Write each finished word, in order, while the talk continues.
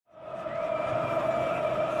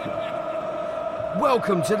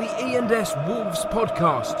Welcome to the E&S Wolves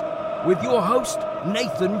podcast with your host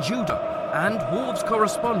Nathan Judah and Wolves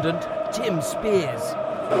correspondent Tim Spears.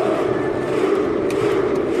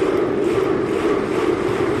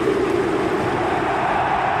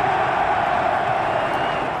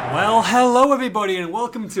 Well, hello everybody and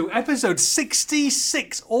welcome to episode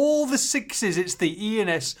 66, all the sixes. It's the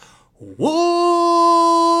E&S Wolves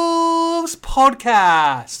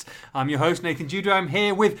podcast. I'm your host Nathan Judah. I'm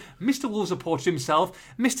here with Mr. Wolves reporter himself,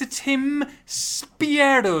 Mr. Tim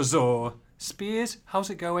Spierozo. Spears, how's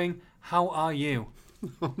it going? How are you?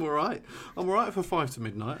 I'm alright. I'm alright for 5 to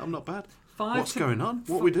midnight. I'm not bad. What's going on?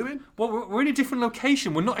 What are we doing? Well, we're in a different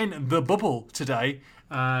location. We're not in the bubble today.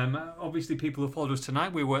 Obviously, people who followed us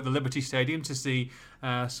tonight, we were at the Liberty Stadium to see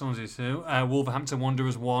Wolverhampton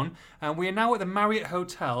Wanderers 1. We are now at the Marriott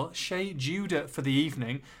Hotel, Shea Judah for the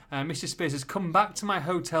evening. Mr. Spears has come back to my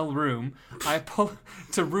hotel room.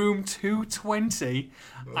 To room 220.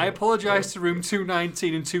 I apologise to room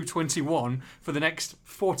 219 and 221 for the next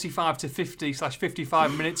 45 to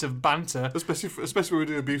 50/55 minutes of banter. Especially when we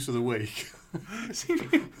do abuse of the week.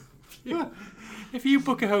 If you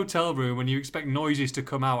book a hotel room and you expect noises to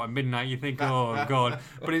come out at midnight, you think, oh, God.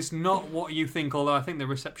 But it's not what you think, although I think the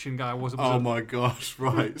reception guy was Oh, my gosh,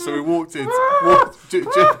 right. So we walked in.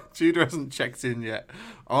 Judah hasn't checked in yet.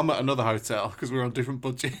 I'm at another hotel because we're on different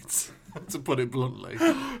budgets, to put it bluntly.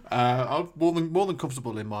 I'm more than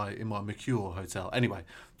comfortable in my Mercure hotel. Anyway,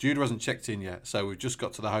 Judah hasn't checked in yet, so we've just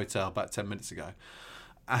got to the hotel about 10 minutes ago.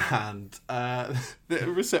 And the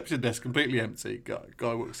reception desk completely empty.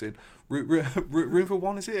 Guy walks in. Room for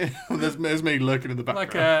one is here. There's me lurking in the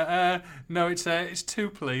background. No, it's two,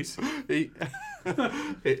 please.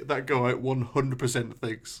 That guy 100%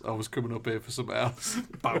 thinks I was coming up here for something else.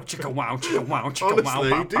 Bow, chicka, wow, chicka, wow, chicka, wow, Honestly,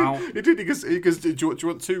 bow, bow. he did. He goes, do you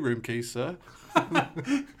want 2 room keys, sir?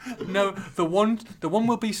 No, the one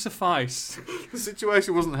will be suffice. The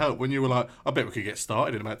situation wasn't helped when you were like, I bet we could get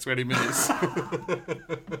started in about 20 minutes.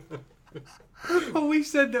 Well, we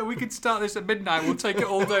said that we could start this at midnight. We'll take it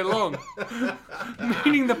all day long.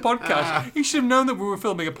 Meaning the podcast. He should have known that we were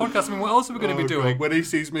filming a podcast. I mean, what else are we going to be doing? God. When he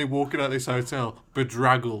sees me walking out of this hotel,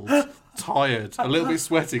 bedraggled, tired, a little bit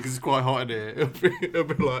sweaty because it's quite hot in here, he'll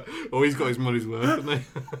be like, oh, he's got his money's worth, hasn't he?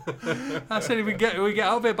 I said if we get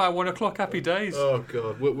out of here by 1 o'clock, happy days. Oh,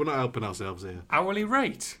 God. We're not helping ourselves here. Hourly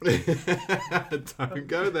rate. Don't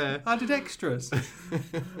go there. I did extras.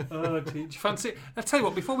 Oh, do you fancy it? I'll tell you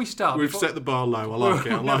what, before we start... We've set the bar low. I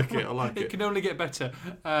like it. It can only get better.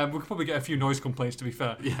 We could probably get a few noise complaints, to be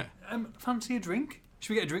fair. Yeah. Fancy a drink? Should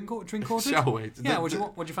we get a drink ordered? Shall we? Yeah, what do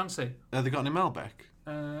you fancy? Have they got any Malbec?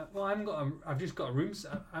 Well, I haven't got. I've just got a room.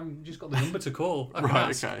 I've just got the number to call.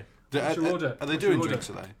 Right. Okay. Are they doing drinks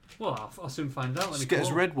today? Well, I'll soon find out. Just get us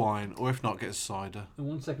red wine, or if not, get us cider. In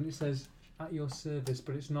 1 second, it says at your service,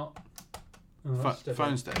 but it's not.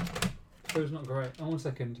 Phone's dead. Phone's not great. In 1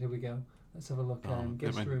 second, here we go. Let's have a look.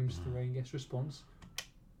 Guest rooms 3, guest response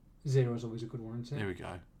 0 is always a good one, isn't it? Here we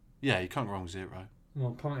go. Yeah, you can't go wrong with 0.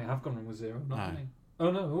 Well, apparently I have gone wrong with 0. Not No. me. Oh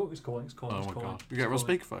no! Oh, it's calling. Oh my God! You get it on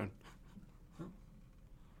speakerphone.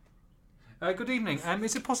 Good evening.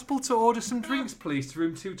 Is it possible to order some drinks, please, to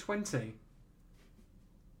room 220?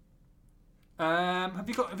 Have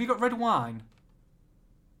you got red wine?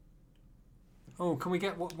 Oh, can we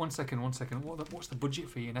get one second? What's the budget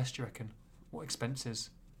for E&S, do you reckon? What expenses?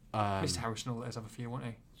 Mr. Harrison will let us have a few, won't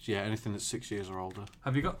he? Yeah, anything that's 6 years or older.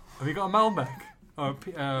 Have you got a Malbec or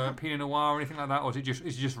a Pinot Noir or anything like that, or is it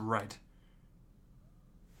just red?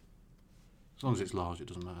 As long as it's large, it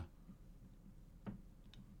doesn't matter.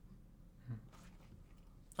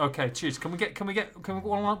 Okay, cheers. Can we get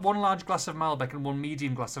one large glass of Malbec and one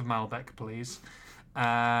medium glass of Malbec, please?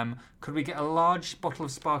 Could we get a large bottle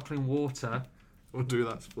of sparkling water? We'll do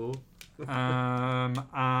that for.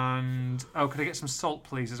 And could I get some salt,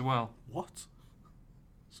 please, as well? What?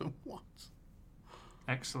 Some what?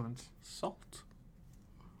 Excellent. Salt.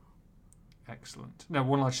 Excellent. No,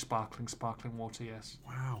 one large sparkling water. Yes.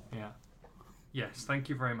 Wow. Yeah. Yes. Thank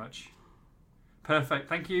you very much. Perfect.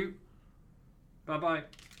 Thank you. Bye bye.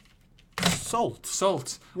 Salt.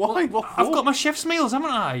 Well, Why? What for? I've got my chef's meals,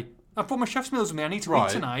 haven't I? I've brought my chef's meals with me. I need to eat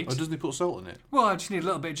tonight. Oh, doesn't he put salt in it? Well, I just need a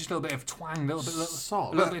little bit of twang,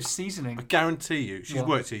 Salt. a little bit of seasoning. I guarantee you, she's What?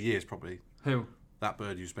 worked here years probably. Who? That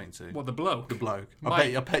bird you speaking to. What, the bloke? The bloke.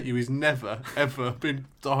 My- I bet you he's never ever been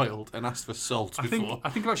dialed and asked for salt before.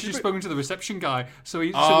 I think I've actually just spoken to the reception guy. So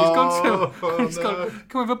he's gone. Can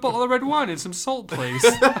we have a bottle of red wine and some salt, please?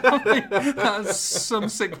 That's some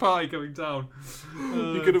sick party going down.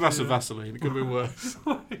 You could have asked for Vaseline. It could have been worse.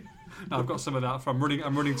 No, I've got some of that. I'm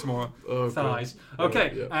running tomorrow. Oh, Thighs. God.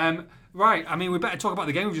 Okay. Yeah. Right. I mean, we better talk about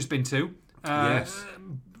the game we've just been to. Yes.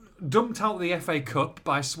 Dumped out the FA Cup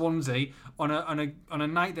by Swansea on a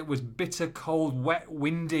night that was bitter, cold, wet,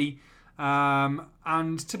 windy.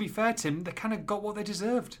 And to be fair, Tim, they kind of got what they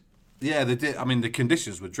deserved. Yeah, they did. I mean, the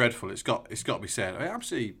conditions were dreadful. It's got to be said.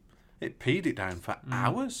 It peed it down for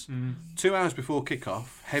hours. 2 hours before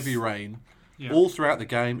kick-off, heavy rain, all throughout the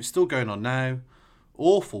game. It's still going on now.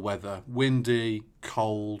 Awful weather, windy,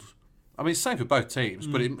 cold. I mean, it's the same for both teams,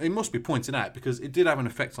 but it must be pointed out because it did have an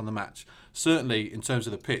effect on the match. Certainly in terms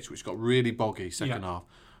of the pitch, which got really boggy second half.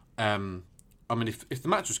 I mean, if the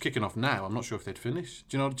match was kicking off now, I'm not sure if they'd finish.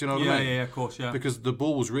 Do you know what I mean? Yeah, of course, yeah. Because the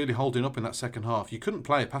ball was really holding up in that second half. You couldn't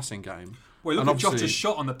play a passing game. Well, look at Jota's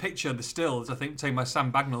shot on the picture, the stills, I think, taken by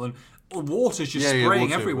Sam Bagnall, and water's just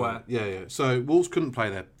spraying everywhere. Yeah. So Wolves couldn't play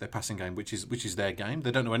their passing game, which is their game.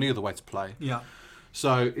 They don't know any other way to play. Yeah.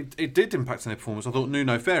 So it did impact on their performance. I thought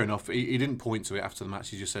Nuno, fair enough, he didn't point to it after the match.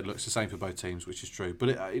 He just said, look, it's the same for both teams, which is true. But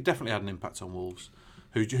it definitely had an impact on Wolves,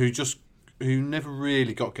 who never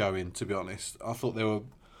really got going, to be honest. I thought they were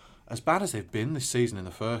as bad as they've been this season in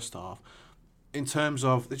the first half, in terms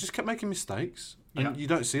of they just kept making mistakes. And you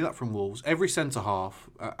don't see that from Wolves. Every centre-half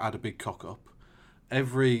had a big cock-up.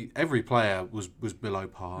 Every player was below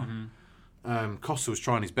par. Costa was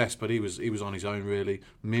trying his best, but he was on his own, really.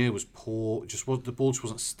 Mir was poor. The ball just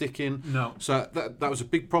wasn't sticking. No. So that was a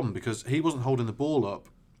big problem because he wasn't holding the ball up,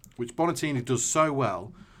 which Bonatini does so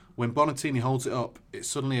well. When Bonatini holds it up, it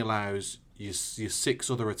suddenly allows your 6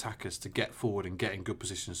 other attackers to get forward and get in good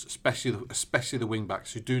positions, especially the wing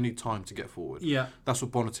backs who do need time to get forward. Yeah. That's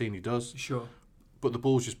what Bonatini does. Sure. But the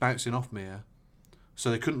ball's just bouncing off Mir,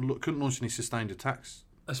 so they couldn't launch any sustained attacks.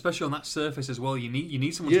 Especially on that surface as well, you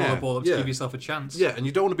need someone to hold the ball up to give yourself a chance. Yeah, and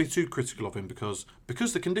you don't want to be too critical of him because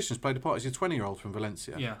the conditions played a part. He's a 20-year-old from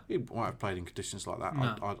Valencia. Yeah. He might have played in conditions like that.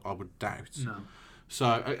 No. I would doubt. No. So,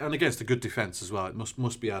 and against a good defence as well, it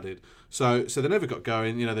must be added. So they never got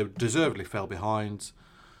going. You know, they deservedly fell behind.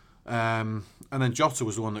 And then Jota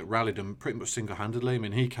was the one that rallied them pretty much single-handedly. I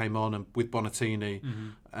mean, he came on and with Bonatini,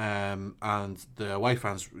 and the away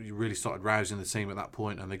fans really started rousing the team at that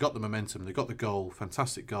point, and they got the momentum, they got the goal,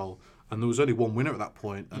 fantastic goal, and there was only one winner at that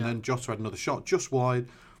point, and then Jota had another shot just wide,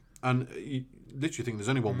 and you literally think there's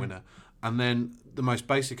only one winner. And then the most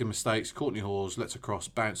basic of mistakes, Courtney Hawes lets a cross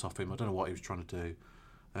bounce off him. I don't know what he was trying to do.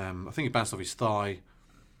 I think he bounced off his thigh.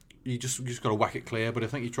 You just got to whack it clear, but I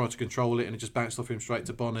think he tried to control it and it just bounced off him straight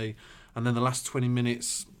to Bonnie. And then the last 20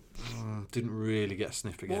 minutes didn't really get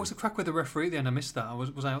sniffed again. What was the crack with the referee at the end? I missed that.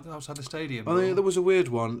 Was I outside the stadium? I think there was a weird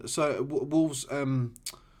one. So Wolves, one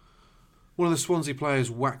of the Swansea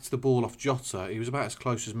players whacked the ball off Jota. He was about as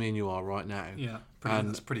close as me and you are right now. Yeah,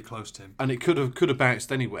 that's pretty close to him. And it could have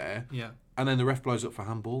bounced anywhere. Yeah. And then the ref blows up for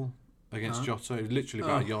handball against Jota. It was literally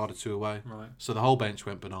about a yard or two away. Right. So the whole bench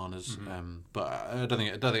went bananas. But I don't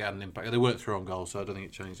think it had an impact. They weren't through on goal, so I don't think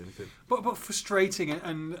it changed anything. But frustrating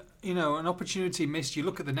and an opportunity missed. You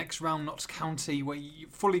look at the next round, Notts County, where you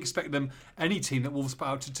fully expect them, any team that Wolves put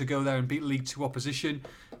out to go there and beat League 2 opposition.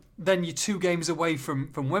 Then you're 2 games away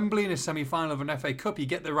from Wembley in a semi-final of an FA Cup. You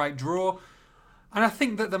get the right draw. And I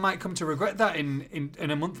think that they might come to regret that in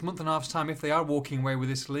a month and a half's time if they are walking away with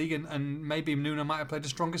this league, and maybe Nuno might have played a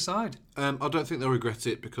stronger side. I don't think they'll regret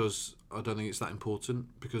it because I don't think it's that important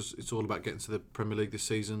because it's all about getting to the Premier League this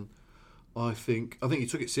season. I think he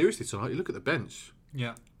took it seriously tonight. You look at the bench.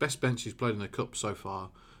 Yeah. Best bench he's played in the Cup so far.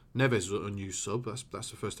 Neves was an unused sub.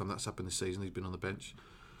 That's the first time that's happened this season. He's been on the bench.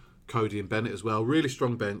 Cody and Bennett as well. Really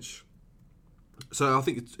strong bench. So I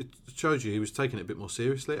think it shows you he was taking it a bit more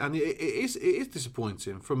seriously, and it is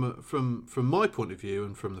disappointing from my point of view,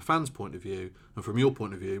 and from the fans' point of view, and from your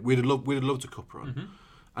point of view. We'd have loved a cup run,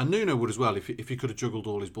 and Nuno would as well if he could have juggled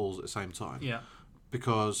all his balls at the same time. Yeah,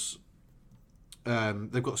 because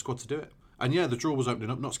they've got a squad to do it. And yeah, the draw was opening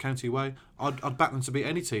up, Notts County away. I'd back them to beat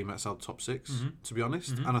any team outside the top 6, to be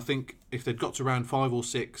honest. And I think if they'd got to round 5 or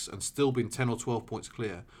 6 and still been 10 or 12 points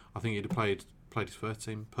clear, I think he'd have played his first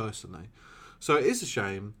team personally. So it is a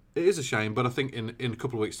shame. It is a shame, but I think in a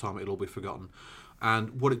couple of weeks' time it'll all be forgotten.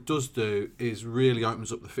 And what it does do is really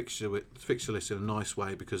opens up the fixture list in a nice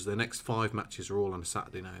way because their next 5 matches are all on a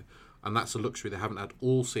Saturday now, and that's a luxury they haven't had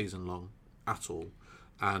all season long at all.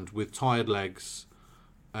 And with tired legs,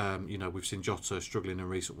 we've seen Jota struggling in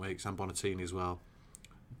recent weeks and Bonatini as well.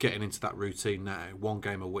 Getting into that routine now, 1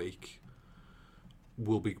 game a week,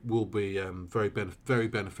 will be very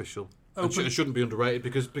beneficial. It shouldn't be underrated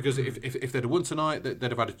because if they'd have won tonight, they'd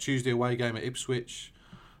have had a Tuesday away game at Ipswich.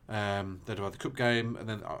 They'd have had the cup game, and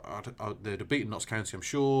then they'd have beaten Notts County, I'm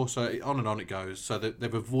sure. So on and on it goes. So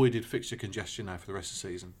they've avoided fixture congestion now for the rest of the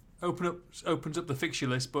season. opens up the fixture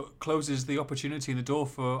list, but closes the opportunity in the door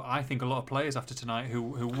for, I think, a lot of players after tonight who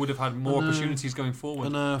would have had more opportunities going forward.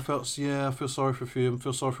 And I feel sorry for a few. I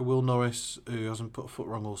feel sorry for Will Norris, who hasn't put a foot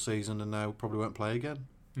wrong all season and now probably won't play again.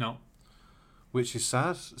 No. Which is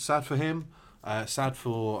sad. Sad for him. Sad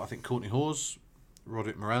for, I think, Courtney Hawes,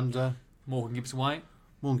 Roderick Miranda, Morgan Gibbs-White,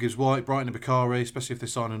 Brighton and Bakari, especially if they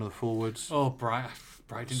sign another forward. Oh, Bright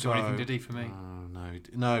didn't do anything, did he, for me?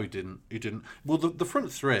 No, he didn't. Well, the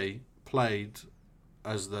front three played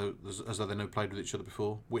as though they never played with each other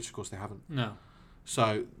before, which of course they haven't. No.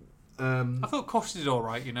 So I thought Costa did all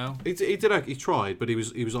right, you know. He did. He tried, but he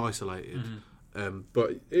was isolated.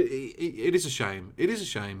 But it is a shame. It is a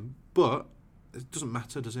shame, but it doesn't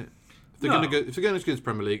matter, does it? If they're going to go to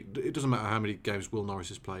Premier League, it doesn't matter how many games Will Norris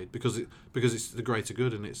has played because it's the greater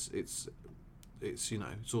good and it's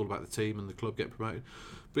all about the team and the club getting promoted.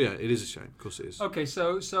 But yeah, it is a shame. Of course it is. Okay,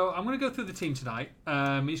 so I'm going to go through the team tonight.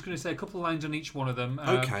 He's going to say a couple of lines on each one of them,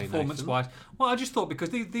 performance-wise. Well, I just thought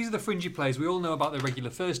because these are the fringy players. We all know about the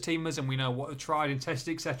regular first teamers and we know what are tried and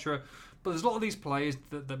tested, etc. But there's a lot of these players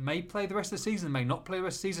that may play the rest of the season, may not play the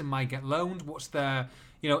rest of the season, might get loaned. What's their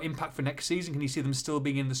impact for next season? Can you see them still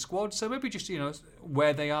being in the squad? So maybe just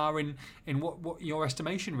where they are in what your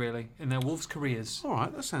estimation really in their Wolves careers. All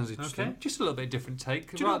right, that sounds interesting. Okay, just a little bit different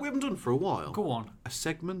take. Do you know what we haven't done for a while? Go on. A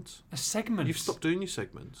segment. A segment. You've stopped doing your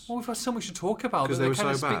segments. Well, we've had so much to talk about because that they were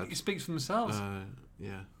kind so of bad. speaks for themselves.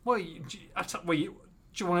 Yeah. Well,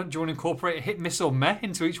 do you want to incorporate a hit, miss, or meh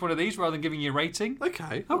into each one of these rather than giving you a rating?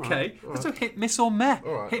 Okay. Okay. Let's do hit, miss, or meh.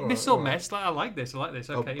 All right, hit, miss, or meh. I like this.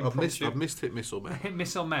 Okay. I've missed hit, miss, or meh. Hit,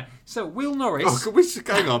 miss, or meh. So Will Norris. Oh, can we just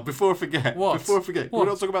hang on before I forget? What? Before I forget, can we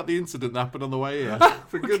not talk about the incident that happened on the way here?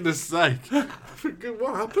 For goodness' sake!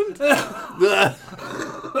 What happened?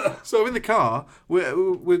 So in the car,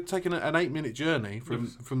 we're taking an 8-minute journey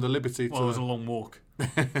from the Liberty to it was a long walk.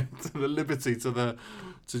 to the Liberty to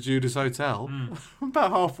Judas Hotel.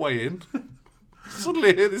 About halfway in,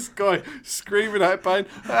 suddenly hear this guy screaming out pain.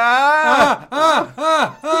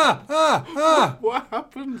 What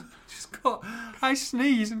happened? I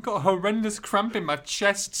sneezed and got a horrendous cramp in my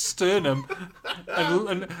chest, sternum,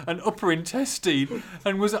 and upper intestine,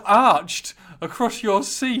 and was arched across your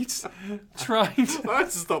seat, trying to. I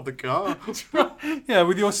had to stop the car.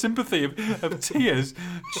 With your sympathy of tears,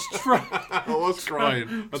 just I was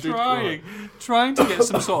crying. I did cry. Trying to get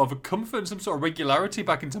some sort of a comfort, some sort of regularity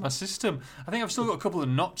back into my system. I think I've still got a couple of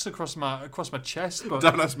knots across my chest. But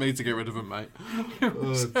don't ask me to get rid of them, mate. It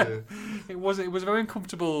was a very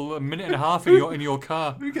uncomfortable minute and a half in your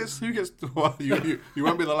car. Who gets? Well, you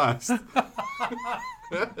won't be the last.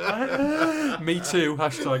 Me too.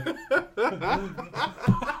 Hashtag.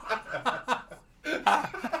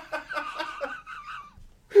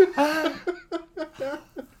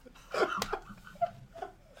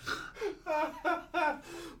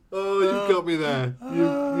 Oh, you've got me there.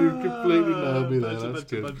 You completely nailed me there. That's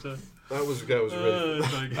good. That was really.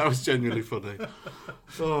 That was genuinely funny.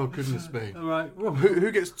 Oh goodness me! All right. Well,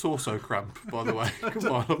 who gets torso cramp? By the way,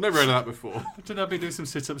 come on, I've never heard of that before. I don't know. I've been doing some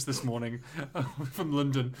sit-ups this morning from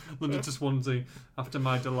London to Swansea after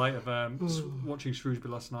my delight of watching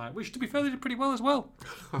Shrewsbury last night, which to be fair they did pretty well as well.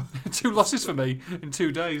 2 losses for me in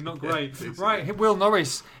 2 days, not great. Right, Will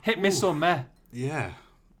Norris, hit, miss, or meh? Yeah.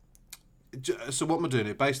 So what am I doing?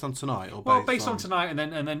 It based on tonight or based on tonight,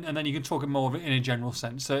 and then you can talk more of it in a general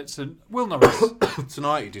sense. So it's Will Norris.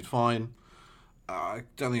 Tonight he did fine. I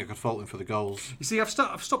don't think I could fault him for the goals. You see, I've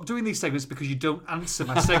stopped doing these segments because you don't answer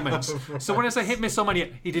my segments. So when I say hit, miss, or meh,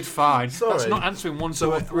 he did fine. Sorry. That's not answering 1,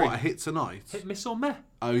 2, or 3. What, a hit tonight? Hit, miss, or meh?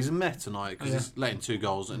 Oh, he's a meh tonight because he's letting 2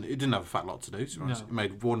 goals and he didn't have a fat lot to do. To be honest. He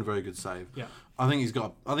made 1 very good save. Yeah. I think he's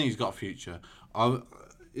got a future.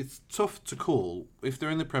 It's tough to call if they're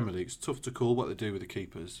in the Premier League. It's tough to call what they do with the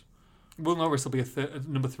keepers. Will Norris will be a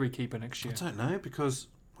number 3 keeper next year. I don't know because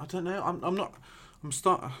I don't know. I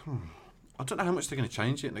don't know how much they're going to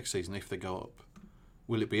change it next season if they go up.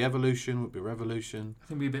 Will it be evolution? Will it be revolution? I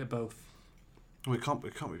think it'll be a bit of both. Well, it can't be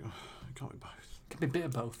both. It can be a bit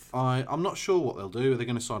of both. I'm not sure what they'll do. Are they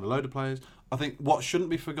going to sign a load of players? I think what shouldn't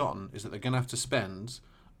be forgotten is that they're going to have to spend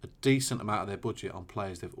a decent amount of their budget on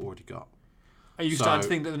players they've already got. Are you starting to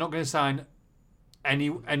think that they're not going to sign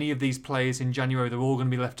any of these players in January? They're all going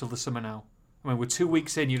to be left till the summer now. I mean, we're 2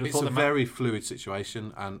 weeks in. You'd have thought it's a very fluid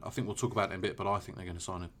situation, and I think we'll talk about it in a bit. But I think they're going to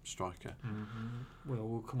sign a striker. Mm-hmm.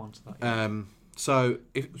 We'll come on to that. Yeah. So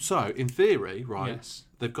in theory, right? Yes.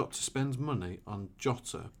 They've got to spend money on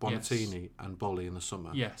Jota, Bonatini, and Bolly in the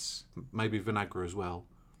summer. Yes. Maybe Vinagre as well.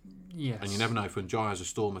 Yes. And you never know if when Jai has a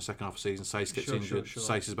stormer second half of the season, Sace gets injured, Sure.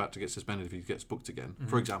 Sace is about to get suspended if he gets booked again,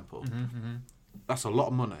 for example. That's a lot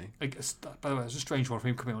of money. By the way, it's a strange one for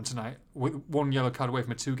him coming on tonight. With one yellow card away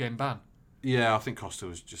from a 2-game ban. Yeah, I think Costa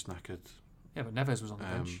was just knackered. Yeah, but Neves was on the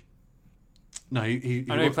bench. No, he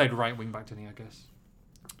I know he played right wing back, didn't he? I guess.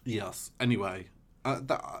 Yes. Anyway,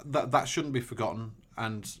 that shouldn't be forgotten,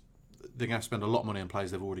 and they're going to spend a lot of money on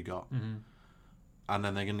players they've already got, and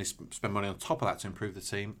then they're going to spend money on top of that to improve the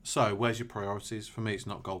team. So, where's your priorities? For me, it's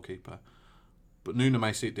not goalkeeper, but Nuno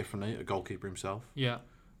may see it differently. A goalkeeper himself. Yeah.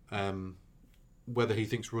 Whether he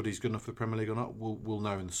thinks Ruddy's good enough for the Premier League or not, we'll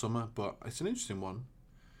know in the summer. But it's an interesting one.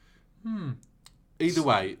 Either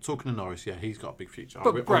way, talking to Norris, yeah, he's got a big future.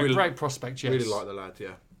 But great prospect, yes. Really like the lad,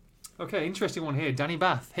 yeah. Okay, interesting one here. Danny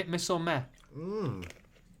Bath, hit, miss or meh? Back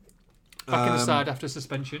in the side after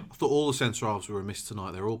suspension. I thought all the centre-halves were amiss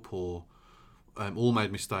tonight. They're all poor. All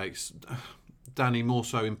made mistakes. Danny more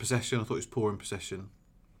so in possession. I thought he was poor in possession.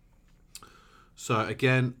 So,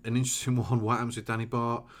 again, an interesting one. What happens with Danny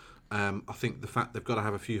Bart? I think the fact they've got to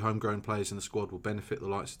have a few homegrown players in the squad will benefit the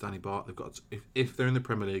likes of Danny Bart. They've got to, if they're in the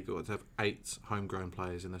Premier League, they've got to have 8 homegrown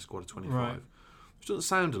players in their squad of 25. Right. Which doesn't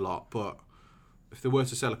sound a lot, but if they were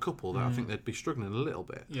to sell a couple, then I think they'd be struggling a little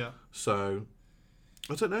bit. Yeah. So,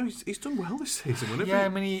 I don't know. He's done well this season.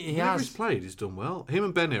 Whenever he whenever has. he's played, he's done well. Him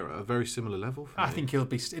and Ben are at a very similar level. For I me. think he'll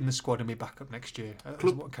be in the squad and be back up next year.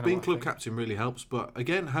 Being club captain really helps. But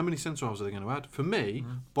again, how many centre halves are they going to add? For me,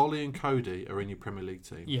 Bolly and Cody are in your Premier League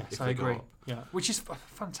team. Yes, I agree. Yeah, which is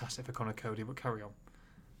fantastic for Conor Cody. But carry on.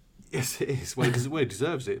 Yes, it is. Well, he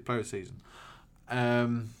deserves it. Player of the season.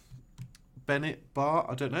 Bennett, Bart,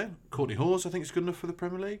 I don't know. Courtney Hawes, I think is good enough for the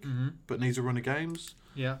Premier League, but needs a run of games.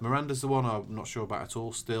 Yeah. Miranda's the one I'm not sure about at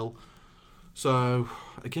all still. So,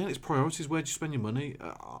 again, it's priorities. Where do you spend your money?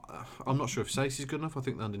 I'm not sure if Stacey's good enough. I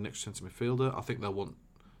think they'll need an extra centre midfielder. I think they'll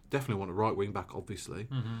definitely want a right wing back, obviously,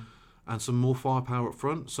 and some more firepower up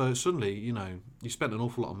front. So suddenly, you spent an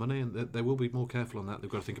awful lot of money, and they will be more careful on that.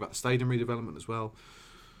 They've got to think about the stadium redevelopment as well.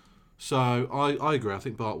 So I agree. I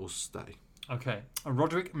think Bart will stay. Okay,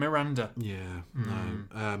 Roderick Miranda. Yeah, no.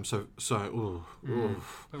 I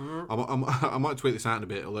might tweet this out in a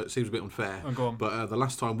bit, although it seems a bit unfair. Oh, go on. But the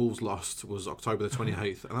last time Wolves lost was October the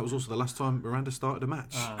 28th, and that was also the last time Miranda started a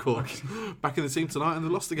match. Of course, back in the team tonight, and they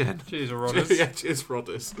lost again. Cheers, Rodders. Yeah, cheers,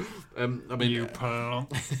 Rodders. You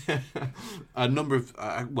plonk. A number of,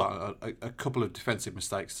 a couple of defensive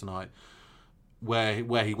mistakes tonight.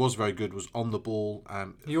 Where he was very good was on the ball.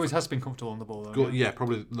 He always has been comfortable on the ball, though. Yeah,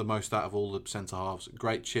 probably the most out of all the centre halves.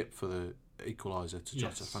 Great chip for the equaliser to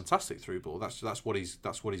Jota. Yes. Fantastic through ball. That's what he's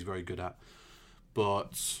very good at.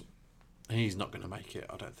 But he's not going to make it.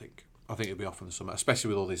 I don't think. I think he'll be off in the summer, especially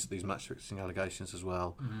with all these match fixing allegations as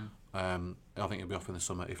well. I think he'll be off in the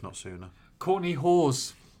summer, if not sooner. Courtney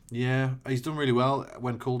Hawes. Yeah, he's done really well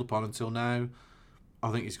when called upon until now.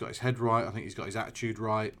 I think he's got his head right. I think he's got his attitude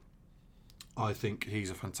right. I think he's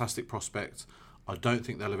a fantastic prospect. I don't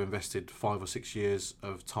think they'll have invested 5 or 6 years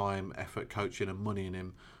of time, effort, coaching and money in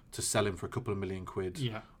him to sell him for a couple of £1 million.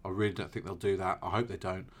 Yeah. I really don't think they'll do that. I hope they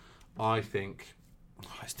don't. I think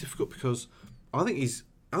it's difficult because I think he's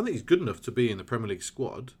good enough to be in the Premier League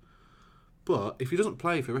squad. But if he doesn't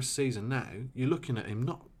play for the rest of the season now, you're looking at him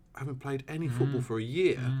not having played any football for a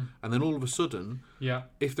year, and then all of a sudden,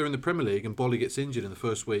 if they're in the Premier League and Bolly gets injured in the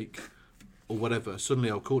first week or whatever, suddenly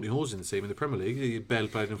Courtney Hawes in the team in the Premier League, he barely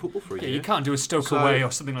played in football for a year. You can't do a Stoke away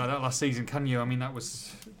or something like that last season, can you? I mean, that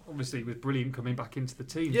was obviously was brilliant coming back into the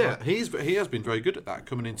team. Yeah, he has been very good at that,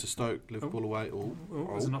 coming into Stoke, Liverpool away.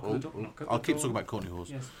 I'll keep talking about Courtney Hawes.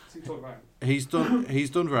 Yes, keep talking about it. He's done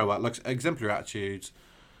very well. Like exemplary attitudes,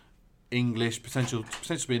 English potential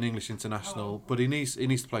to be an English international, but he needs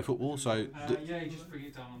to play football. So you just bring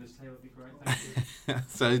it down on this table, would be great. Thank you.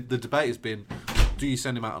 So the debate has been, do you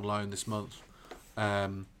send him out on loan this month?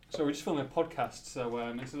 So we're just filming a podcast, so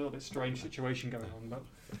it's a little bit strange situation going on, but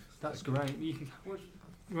that's great. You want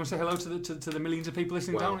to say hello to the millions of people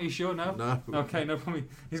listening down? Are you sure? No. No. Okay, no problem.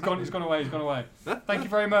 He's gone away. Thank you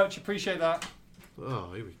very much. Appreciate that.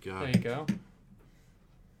 Oh, here we go. There you go.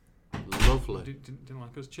 Lovely. Didn't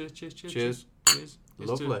like us. Cheers. Cheers.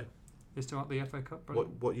 Lovely. Here's to the FA Cup.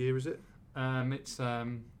 What year is it? It's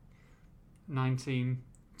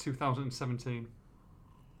 2017.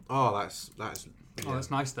 Oh, that's. Oh,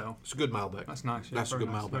 that's nice though. It's a good mailbag. That's nice. Yeah, that's a good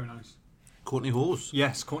nice, mailbag. Very nice. Courtney Hawes.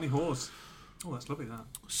 Yes, Courtney Hawes. Oh, that's lovely. That.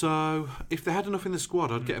 So, if they had enough in the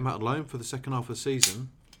squad, I'd get him out on loan for the second half of the season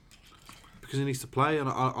because he needs to play, and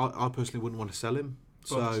I personally wouldn't want to sell him.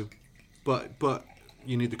 But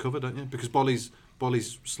you need the cover, don't you? Because Bolly's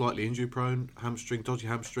slightly injury prone, dodgy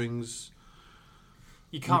hamstrings.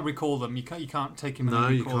 You can't recall them. You can't take him. No,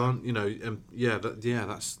 you can't. Them.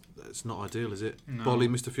 That's not ideal, is it? No. Bolly,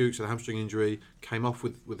 Mr. Fuchs, had a hamstring injury, came off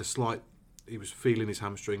with a slight feeling his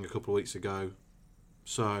hamstring a couple of weeks ago.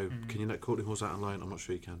 So can you let Courtney Hawes out on loan? I'm not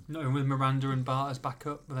sure you can. No, with Miranda and Bart as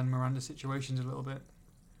backup, but then Miranda's situation's a little bit.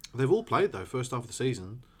 They've all played though first half of the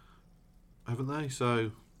season, haven't they?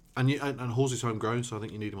 So and Hawes is homegrown, so I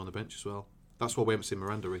think you need him on the bench as well. That's why we haven't seen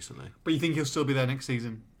Miranda recently. But you think he'll still be there next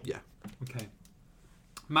season? Yeah. Okay.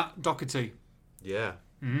 Matt Doherty. Yeah.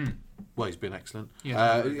 Well, he's been excellent.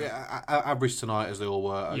 Yeah. Average tonight, as they all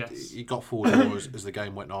were. Yes. He got forward more as the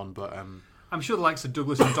game went on, but I'm sure the likes of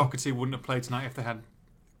Douglas and Doherty wouldn't have played tonight if they had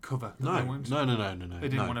cover. no. They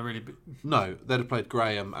didn't want to really. No, they'd have played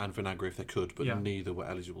Graham and Vinagre if they could, but Yeah. neither were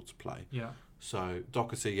eligible to play. Yeah. So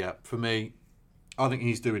Doherty, yeah, for me, I think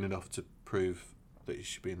he's doing enough to prove that he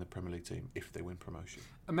should be in the Premier League team if they win promotion.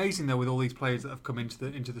 Amazing though, with all these players that have come into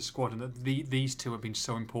the squad, and that these two have been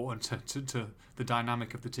so important to the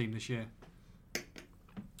dynamic of the team this year.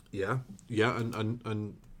 Yeah, and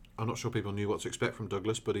I'm not sure people knew what to expect from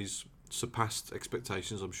Douglas, but he's surpassed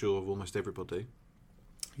expectations, I'm sure, of almost everybody.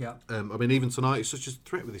 Yeah. I mean, even tonight, he's such a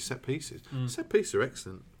threat with his set pieces. Set pieces are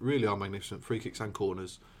excellent, really are magnificent. Free kicks and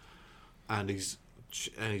corners, and he's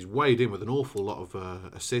weighed in with an awful lot of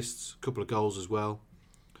assists, a couple of goals as well.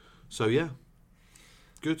 So yeah,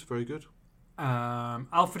 good, very good.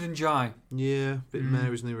 Alfred Ndiaye. Yeah, bit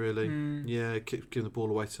mare, isn't he? Really? Yeah, giving the ball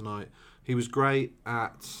away tonight. He was great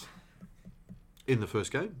in the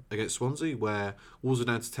first game against Swansea, where Wolves were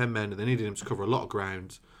down to 10 men and they needed him to cover a lot of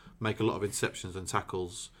ground, make a lot of interceptions and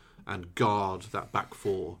tackles, and guard that back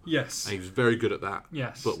four. Yes. And he was very good at that.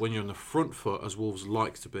 Yes. But when you're on the front foot, as Wolves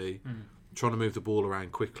like to be, trying to move the ball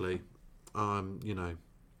around quickly,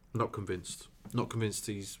 not convinced. Not convinced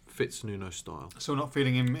he fits Nuno's style. So not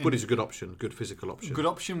feeling him. But he's a good option, good physical option. Good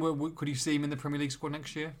option. Could you see him in the Premier League squad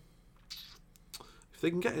next year? If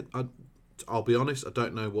they can get it, I'll be honest, I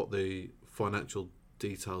don't know what the financial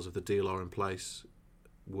details of the deal are in place.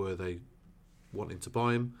 Were they wanting to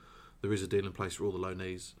buy him? There is a deal in place for all the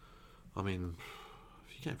loanees. I mean,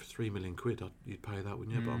 if you get it for £3 million, you'd pay that,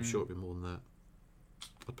 wouldn't you? But I'm sure it'd be more than that.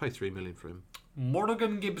 I'd pay $3 million for him.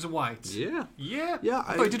 Morgan Gibbs-White. Yeah.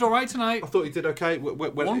 I thought he did all right tonight. I thought he did okay.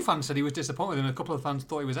 One fan said he was disappointed, and a couple of fans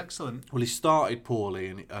thought he was excellent. Well, he started poorly,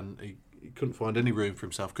 and he couldn't find any room for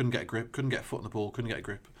himself. Couldn't get a grip. Couldn't get a foot on the ball. Couldn't get a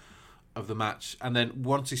grip of the match. And then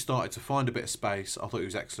once he started to find a bit of space, I thought he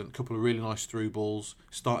was excellent. A couple of really nice through balls.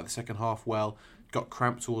 Started the second half well. Got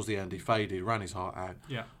cramped towards the end. He faded. Ran his heart out.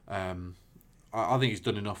 Yeah. I think he's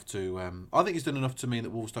done enough to. I think he's done enough to mean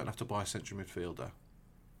that Wolves don't have to buy a central midfielder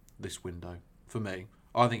this window. For me,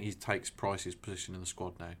 I think he takes Price's position in the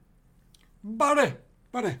squad now. Barry.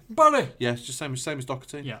 Yeah, it's just same as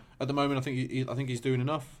Doherty. Yeah. At the moment, I think he's doing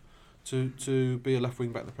enough to be a left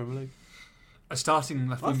wing back in the Premier League. A starting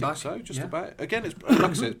left wing back. So just about. Again, it's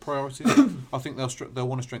like I said, it's priorities. I think they'll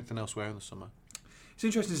want to strengthen elsewhere in the summer. It's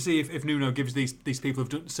interesting to see if Nuno gives these people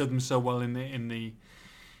who've served them so well in the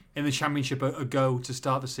Championship a go to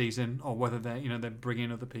start the season, or whether they're bringing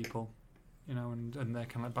other people, and they're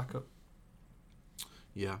kind of like backup.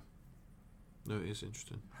 Yeah. No, it is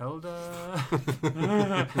interesting. Helder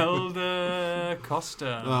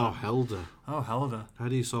Costa. Oh, Helder. How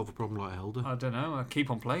do you solve a problem like Helder? I don't know. I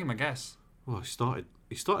keep on playing him, I guess. Well, he started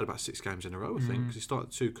about 6 games in a row, I think, because he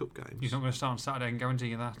started 2 cup games. He's not going to start on Saturday, I can guarantee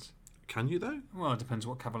you that. Can you, though? Well, it depends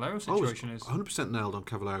what Cavallero's situation is. 100% nailed on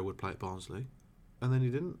Cavallero would play at Barnsley, and then he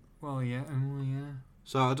didn't. Well, yeah.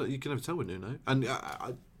 So you can never tell with Nuno. And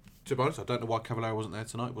to be honest, I don't know why Cavallero wasn't there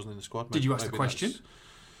tonight, wasn't in the squad. Did you ask the question?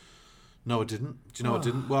 No, I didn't. Do you know I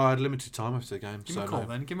didn't? Well, I had limited time after the game. Give him a call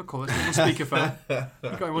then. Give him a call. Let's get him on speakerphone.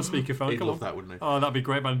 You've got him on speakerphone. He'd love that, wouldn't he? Oh, that'd be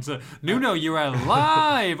great, man. So, Nuno, you are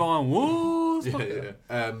live on Wolves.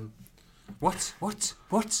 Yeah. What?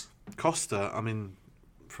 Costa, I mean,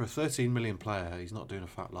 for a 13 million player, he's not doing a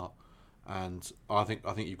fat lot. And I think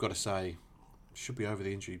you've got to say, should be over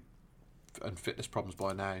the injury and fitness problems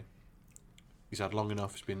by now. He's had long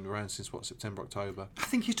enough. He's been around since September, October. I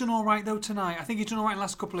think he's done all right though tonight. I think he's done all right in the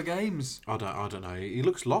last couple of games. I don't know. He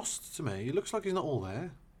looks lost to me. He looks like he's not all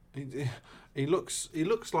there. He looks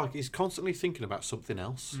like he's constantly thinking about something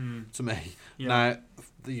else to me. Yeah. Now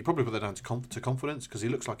you probably put that down to confidence, because he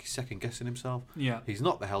looks like he's second guessing himself. Yeah. He's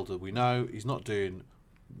not the Helder we know. He's not doing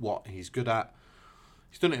what he's good at.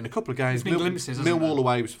 He's done it in a couple of games. Millwall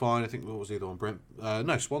away was fine. I think what was the other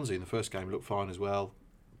one? Swansea in the first game looked fine as well.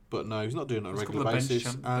 But no, he's not doing it on a regular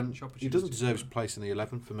basis, and he doesn't deserve his place in the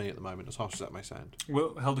 11 for me at the moment, as harsh as that may sound.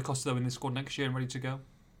 Will Helder Costa though in the squad next year and ready to go? I'm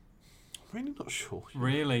really not sure.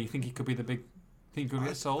 Really? You think he could be the big... Think he could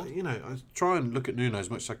get sold? I try and look at Nuno as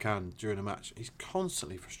much as I can during a match. He's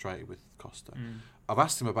constantly frustrated with Costa. I've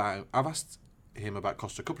asked him about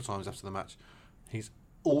Costa a couple of times after the match. He's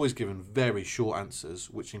always given very short answers,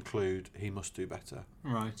 which include he must do better.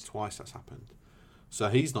 Right. Twice that's happened. So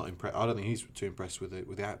he's not impressed. I don't think he's too impressed with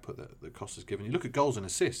the output that Costa's given. You look at goals and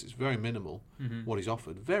assists; it's very minimal. What he's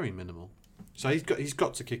offered, very minimal. So he's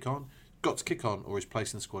got to kick on. Got to kick on, or his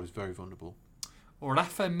place in the squad is very vulnerable.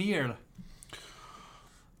 Rafa Mir.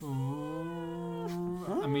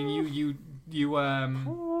 I mean,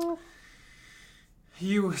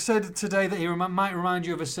 you said today that he might remind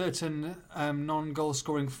you of a certain non-goal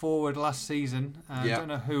scoring forward last season. I don't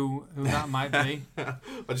know who that might be. I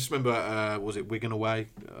just remember, was it Wigan away,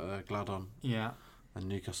 Gladon? Yeah. And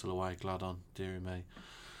Newcastle away, Gladon, dearie me.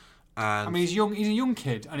 And I mean, he's young. He's a young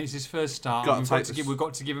kid, and it's his first start. We've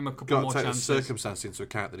got to give him a couple more chances. Got to take the circumstance into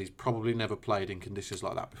account that he's probably never played in conditions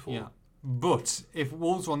like that before. Yeah. But if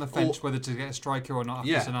Wolves were on the fence whether to get a striker or not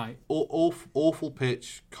after tonight. Awful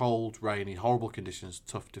pitch, cold, rainy, horrible conditions,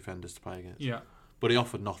 tough defenders to play against. Yeah. But he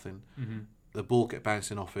offered nothing. The ball kept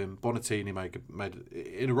bouncing off him. Bonatini made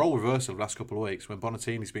in a role reversal of the last couple of weeks when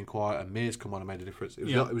Bonatini's been quiet and Mears come on and made a difference. It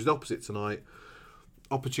was the opposite tonight.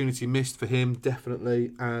 Opportunity missed for him,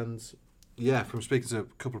 definitely. And from speaking to a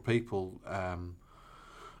couple of people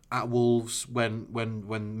at Wolves when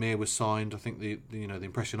Mir was signed, I think the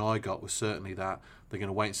impression I got was certainly that they're going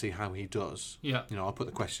to wait and see how he does. Yeah. I put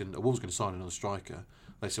the question: are Wolves going to sign another striker?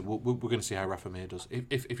 They said, we're going to see how Rafa Mir does.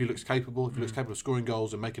 If he looks capable, if he looks capable of scoring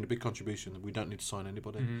goals and making a big contribution, then we don't need to sign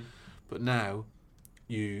anybody. But now,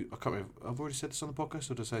 I can't remember. I've already said this on the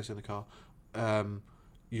podcast, or did I say this in the car?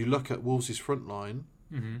 You look at Wolves' front line.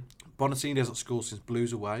 Bonatini hasn't scored since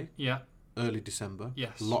Blues away. Yeah. Early December.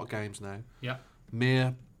 Yes. A lot of games now. Yeah.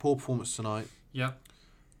 Mir, poor performance tonight. Yeah.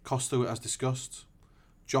 Costa, as discussed.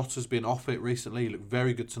 Jota's been off it recently. He looked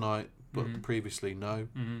very good tonight, but previously no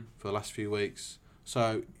for the last few weeks.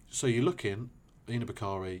 So you're looking, Ina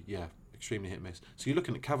Bakari, extremely hit miss. So you're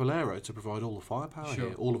looking at Cavallero to provide all the firepower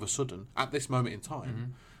here, all of a sudden, at this moment in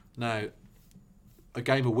time. Now, a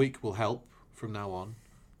game a week will help from now on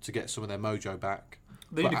to get some of their mojo back.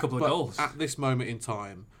 They need a couple of goals. At this moment in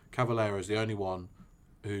time, Cavallero is the only one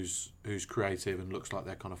who's creative and looks like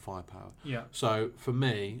their kind of firepower. Yeah. So for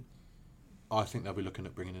me, I think they'll be looking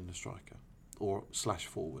at bringing in a striker or /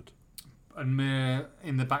 forward. And Mir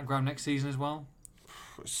in the background next season as well.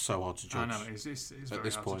 It's so hard to judge. I know it's very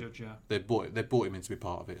this hard point, to judge. Yeah. They brought him in to be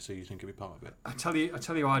part of it, so you think he'll be part of it. I tell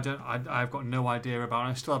you, I've got no idea about.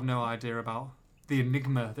 I still have no idea about the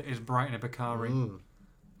enigma that is Brighton Bakari.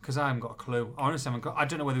 Because I haven't got a clue. I honestly haven't got. I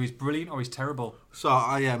don't know whether he's brilliant or he's terrible. So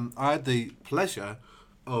I had the pleasure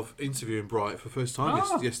of interviewing Bright for the first time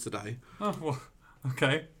yesterday. Oh, well,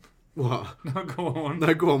 okay. What? No, go on.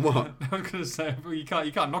 No, go on. What? I was going to say, well, you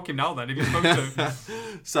can't knock him now then if you're supposed to.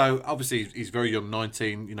 So obviously he's very young,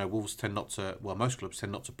 19. Wolves tend not to. Well, most clubs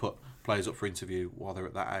tend not to put players up for interview while they're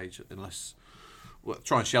at that age, unless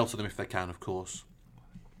try and shelter them if they can, of course.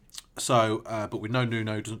 So, but we know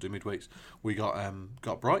Nuno doesn't do midweeks. We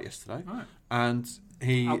got Bright yesterday, right. And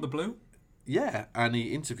he out the blue. Yeah, and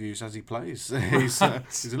he interviews as he plays. He's a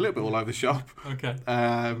little bit all over the shop. Okay.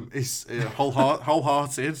 He's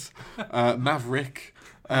wholehearted, maverick.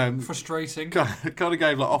 Frustrating. Kind of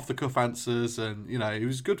gave like off the cuff answers, and it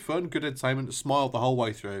was good fun, good entertainment. Smiled the whole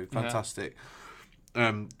way through. Fantastic.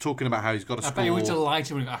 Talking about how he's got to score. I bet he was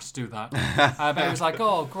delighted when he got asked to do that. I bet he was like,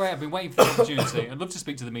 "Oh, great! I've been waiting for the opportunity. I'd love to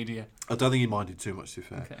speak to the media." I don't think he minded too much, to be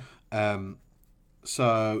fair. Okay.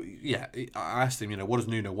 So I asked him, what does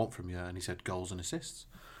Nuno want from you? And he said goals and assists,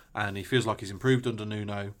 and he feels like he's improved under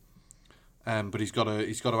Nuno. But he's got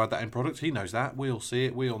to add that end product. He knows that. We all see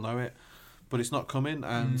it. We all know it. But it's not coming,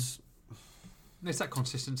 and. It's that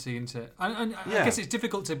consistency, isn't it? And I guess it's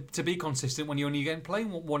difficult to be consistent when you're only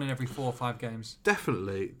playing one in every 4 or 5 games.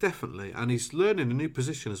 Definitely. And he's learning a new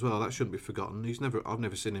position as well. That shouldn't be forgotten. I've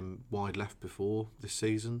never seen him wide left before this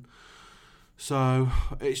season. So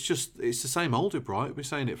it's the same old with Bright. We've been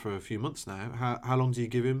saying it for a few months now. How long do you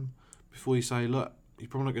give him before you say, look, you're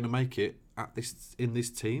probably not going to make it in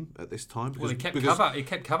this team at this time? Because, he kept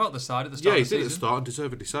Cav out the side at the start of the season. Yeah, he did at the start, and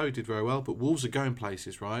deservedly so. He did very well. But Wolves are going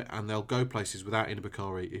places, right? And they'll go places without Ina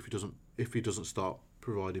Bakari if he doesn't start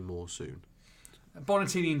providing more soon.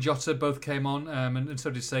 Bonatini and Jota both came on, and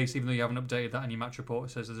so did Sace, even though you haven't updated that in your match report.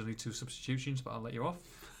 It says there's only 2 substitutions, but I'll let you off.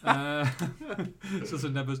 So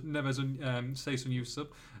never Sace on use sub.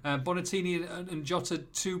 Bonatini and Jota,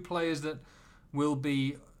 2 players that will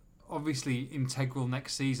be obviously integral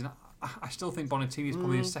next season. I still think Bonatini is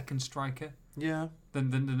probably a second striker. Yeah. Than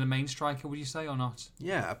the main striker, would you say, or not?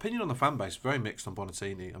 Yeah, opinion on the fan base very mixed on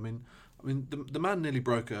Bonatini. I mean, I mean, the man nearly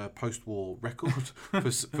broke a post-war record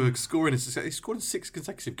for scoring. He scored in 6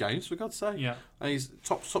 consecutive games, for God's sake. Yeah. And he's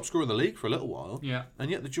top scorer in the league for a little while. Yeah.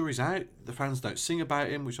 And yet the jury's out. The fans don't sing about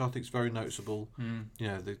him, which I think is very noticeable. You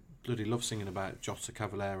know, they bloody love singing about Jota,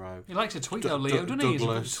 Cavallero. He likes to tweet though, Leo, doesn't he? He's a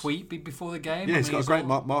good Douglas. tweet before the game. Yeah, he's got a great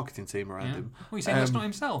all... marketing team around him. Well, he's saying that's not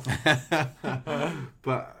himself.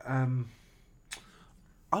 But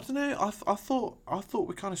I don't know. I thought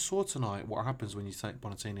we kind of saw tonight what happens when you take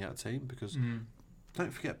Bonatini out of team, because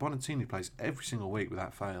don't forget Bonatini plays every single week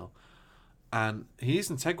without fail, and he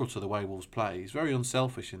is integral to the way Wolves play. He's very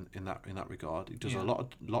unselfish in that regard. He does a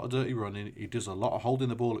lot of dirty running. He does a lot of holding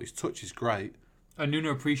the ball. His touch is great. And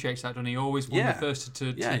Nuno appreciates that, doesn't he? Always one of the first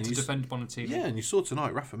to defend Bonatini. Yeah, and you saw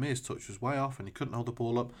tonight Rafa Mir's touch was way off, and he couldn't hold the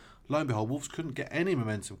ball up. Lo and behold, Wolves couldn't get any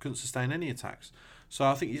momentum, couldn't sustain any attacks. So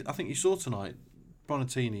I think you saw tonight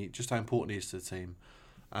Bonatini, just how important he is to the team,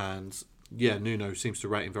 and yeah, Nuno seems to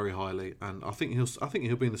rate him very highly, and I think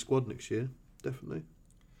he'll be in the squad next year, definitely.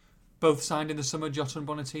 Both signed in the summer, Jota and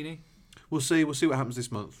Bonatini. We'll see what happens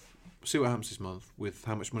this month. See what happens this month with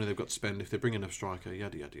how much money they've got to spend, if they bring in a striker,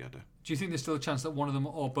 yada yada yada. Do you think there's still a chance that one of them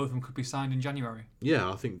or both of them could be signed in January?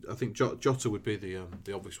 Yeah, I think Jota would be the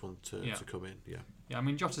obvious one to come in. Yeah. Yeah, I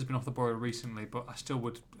mean Jota's been off the boil recently, but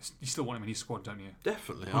you still want him in your squad, don't you?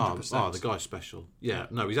 Definitely. 100%. The guy's special. Yeah.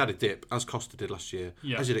 No, he's had a dip, as Costa did last year,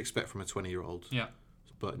 as you'd expect from a 20-year-old. Yeah.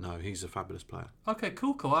 But no, he's a fabulous player. Okay,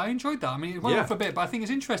 cool. I enjoyed that. I mean, it went on for a bit, but I think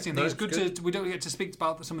it's interesting. I think it's good to we don't get to speak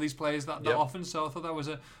about some of these players that often, so I thought that was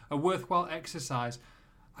a worthwhile exercise.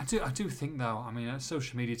 I do think though. I mean,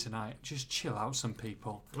 social media tonight, just chill out, some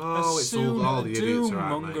people. Oh, it's all the idiots are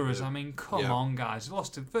out, mongers. I mean, come on, guys.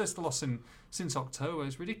 First loss since October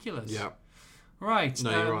is ridiculous. Yeah. Right.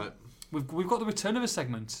 No, you're right. We've got the return of a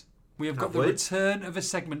segment. We have got the return of a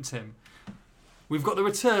segment, Tim. We've got the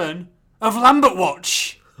return of Lambert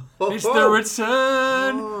Watch. It's the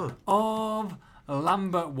return of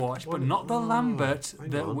Lambert Watch, but not the Lambert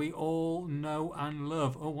that we all know and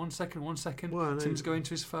love. Oh, one second. Well, Tim's going to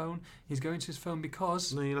his phone. He's going to his phone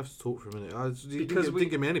because... No, you'll have to talk for a minute. You didn't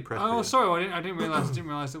give me any prep. Oh, sorry, I didn't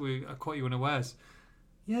realise that I caught you unawares.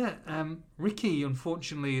 Yeah, Ricky,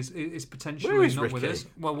 unfortunately, is potentially not Ricky? with us.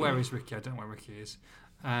 Well, where is Ricky? I don't know where Ricky is.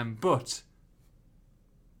 But...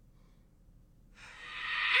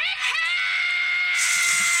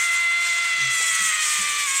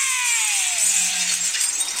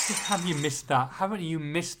 Have you missed that? Haven't you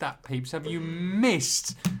missed that, peeps? Have you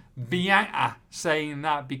missed Beata saying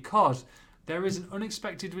that? Because there is an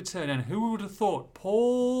unexpected return, and who would have thought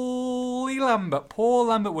Paul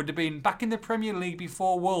Lambert would have been back in the Premier League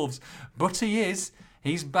before Wolves, but he is.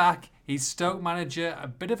 He's back. He's Stoke manager. A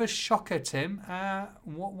bit of a shocker, Tim.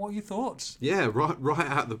 What are your thoughts? Yeah, right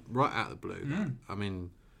out the blue. I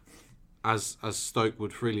mean, as Stoke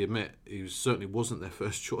would freely admit, he certainly wasn't their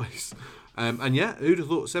first choice. And yeah, who'd have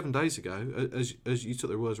thought 7 days ago, as you took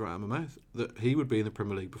the words right out of my mouth, that he would be in the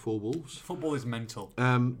Premier League before Wolves? Football is mental.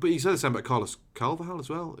 But you said the same about Carlos Carvajal as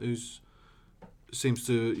well, who seems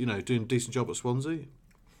to doing a decent job at Swansea.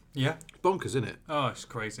 Yeah, bonkers, isn't it? Oh, it's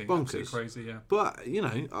crazy. Bonkers, absolutely crazy. Yeah. But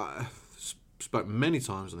I spoke many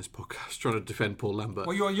times on this podcast trying to defend Paul Lambert.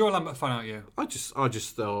 Well, you're a Lambert fan, aren't you? I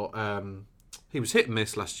just thought he was hit and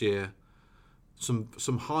miss last year.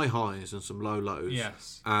 Some high highs and some low lows.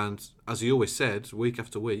 Yes. And as he always said, week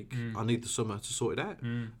after week, I need the summer to sort it out.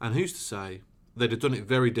 And who's to say they'd have done it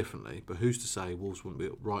very differently? But who's to say Wolves wouldn't be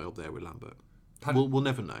right up there with Lambert? We'll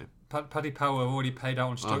never know. Paddy Power have already paid out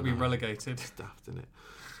on Stoke being relegated. Daft, isn't it?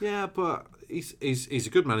 Yeah, but he's a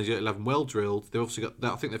good manager. 11 well drilled. They've obviously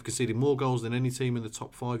got. I think they've conceded more goals than any team in the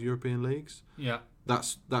top 5 European leagues. Yeah.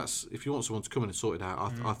 That's if you want someone to come in and sort it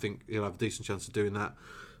out, I think he'll have a decent chance of doing that.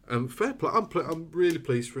 Fair play. I'm really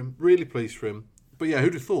pleased for him. Really pleased for him. But yeah,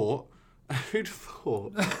 who'd have thought? Who'd have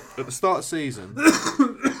thought at the start of the season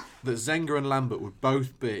that Zenga and Lambert would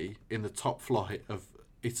both be in the top flight of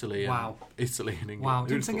Italy and England? Wow.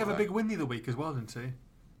 Didn't Zenga have a big win the other week as well, didn't he?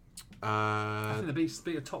 I think they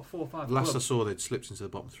beat a top 4 or 5. Last I saw, they'd slipped into the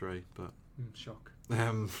bottom 3, but shock.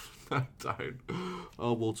 Don't.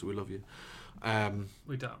 Oh, Walter, we love you.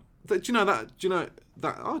 We don't. Do you know that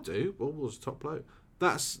I do? Well, was a top bloke.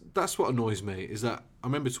 That's what annoys me, is that I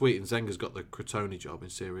remember tweeting Zenga's got the Crotone job in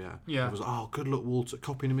Serie A. Yeah. I was like, oh, good luck, Walter,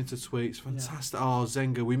 copying him into tweets. Fantastic. Yeah. Oh,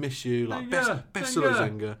 Zenga, we miss you. Like, best of luck,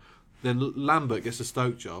 Zenga. Then Lambert gets a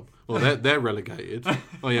Stoke job. Well, they're relegated.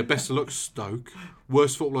 Oh yeah, best of luck, Stoke.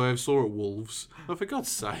 Worst football I ever saw at Wolves. Oh, for God's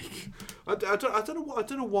sake, I don't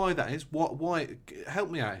know why that is. Why? Help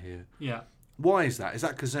me out here. Yeah. Why is that? Is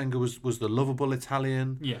that because Zenga was the lovable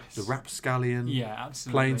Italian? Yes. The rapscallion? Yeah,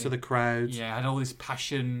 absolutely. Playing to the crowd? Yeah, had all this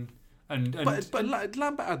passion. But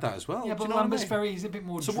Lambert had that as well. Yeah, do but you know Lambert's what I mean? he's a bit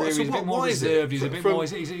more So dreary, he's a bit more why is it? reserved, he's a bit more...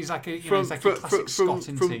 He's like a, he's like a classic Scot,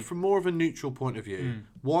 isn't he? From more of a neutral point of view,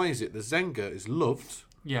 why is it that Zenga is loved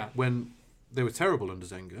when they were terrible under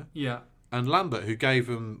Zenga, and Lambert, who gave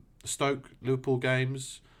them the Stoke Liverpool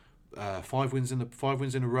games, 5 wins in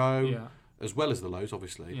a row, as well as the lows,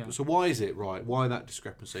 obviously. Yeah. So why is it right? Why that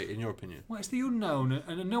discrepancy, in your opinion? Well, it's the unknown,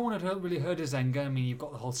 and no one had really heard of Zenga. I mean, you've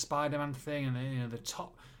got the whole Spider-Man thing, and the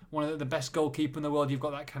top, one of the best goalkeeper in the world. You've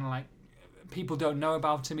got that kind of like, people don't know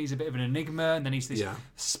about him. He's a bit of an enigma, and then he's this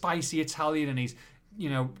spicy Italian, and he's,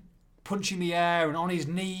 punching the air and on his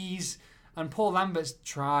knees. And Paul Lambert's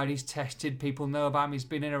tried, he's tested, people know about him, he's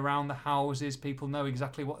been in around the houses, people know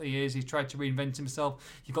exactly what he is, he's tried to reinvent himself.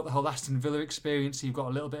 You've got the whole Aston Villa experience, so you've got a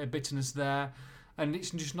little bit of bitterness there. And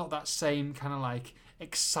it's just not that same kind of like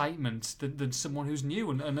excitement than someone who's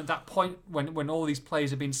new. And at that point, when all these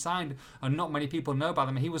players have been signed and not many people know about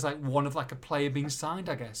them, he was like one of like a player being signed,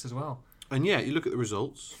 I guess, as well. And yeah, you look at the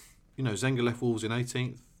results. Zenga left Wolves in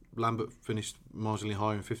 18th, Lambert finished marginally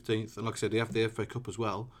higher in 15th, and like I said, they have the FA Cup as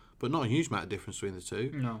well. But not a huge amount of difference between the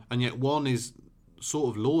two. No. And yet one is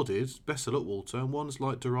sort of lauded, best of luck, Walter, and one's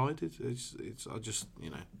like derided. I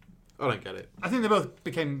don't get it. I think they both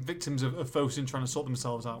became victims of Fosun trying to sort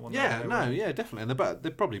themselves out one day. Definitely. And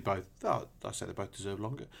they're probably both, I say they both deserve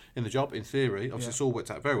longer in the job, in theory. Obviously, it's all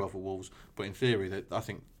worked out very well for Wolves, but in theory, I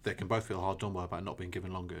think they can both feel hard done by about not being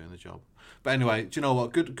given longer in the job. But anyway, do you know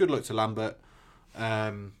what? Good luck to Lambert.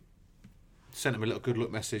 Sent him a little good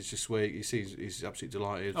luck message this week. He's absolutely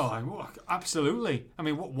delighted. Oh, absolutely. I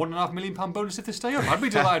mean, what, £1.5 million bonus if they stay up? I'd be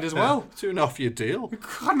delighted as well. 2.5-year deal.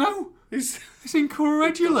 I know. It's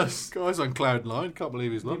incredulous. Guy's on cloud nine. Can't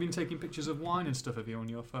believe he's not. You've been taking pictures of wine and stuff, have you, on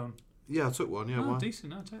your phone? Yeah, I took one. Yeah, why?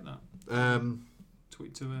 Decent. I'll take that.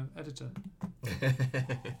 Tweet to the editor.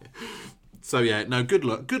 So yeah, no, good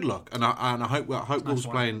luck, and I hope Wolves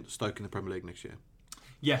one. playing Stoke in the Premier League next year.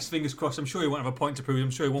 Yes, fingers crossed. I'm sure he won't have a point to prove.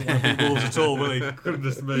 I'm sure he won't want to beat Wolves at all, will he?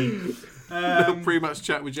 Goodness me. Pre-match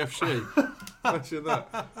chat with Jeff Shee. Imagine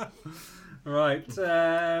that. Right.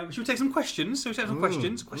 Should we take some questions?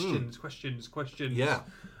 Questions. Yeah.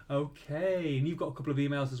 Okay. And you've got a couple of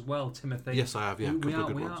emails as well, Timothy. Yes, I have. Yeah, we are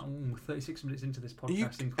 36 minutes into this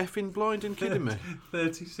podcast. Are you effing blind and kidding me?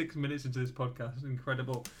 36 minutes into this podcast.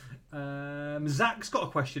 Incredible. Zach's got a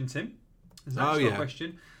question, Tim. Got a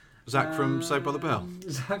question. Zach from Saved by the Bell.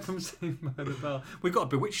 Zach from Saved by the Bell. We got a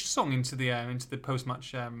Bewitched song into the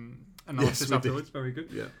post-match analysis afterwards. Did. Very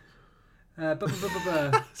good. Yeah.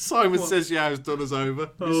 Simon says Yao's done us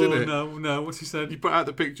over. Oh, it? No. What's he said? He put out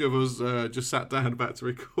the picture of us just sat down about to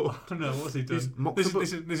record. Oh, no, what's he done?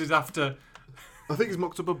 This is after... I think he's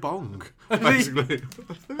mocked up a bong, basically.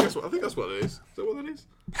 I think that's what it is. Is that what that is?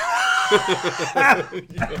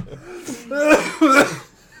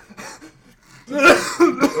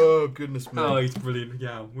 Oh, goodness me. Oh, he's brilliant.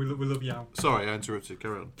 Yao. We love Yao. Sorry, I interrupted.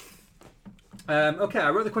 Carry on. Okay, I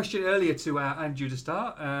wrote the question earlier to Andrew to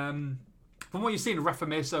start. From what you've seen of Rafa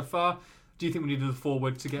Mir so far, do you think we need another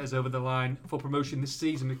forward to get us over the line for promotion this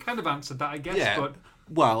season? We kind of answered that, I guess. Yeah. But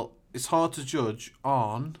well, it's hard to judge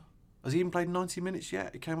on... Has he even played 90 minutes yet?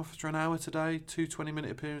 He came off after an hour today, 2 20-minute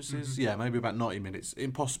appearances. Mm-hmm. Yeah, maybe about 90 minutes.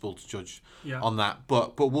 Impossible to judge on that.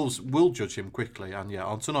 But Wolves will judge him quickly. And yeah,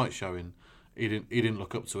 on tonight's showing, he didn't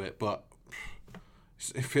look up to it. But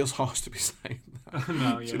it feels harsh to be saying that.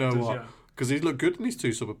 No, do you know what? Because he's looked good in his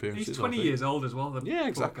 2 sub-appearances. He's 20 years old as well. Yeah,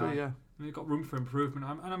 exactly, yeah. And he's got room for improvement.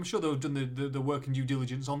 And I'm sure they've done the work and due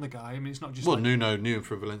diligence on the guy. I mean, it's not just Nuno knew him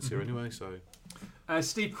from Valencia anyway, so...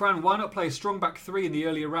 Steve Cran, why not play a strong back 3 in the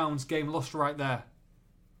earlier rounds? Game lost right there.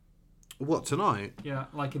 What, tonight? Yeah,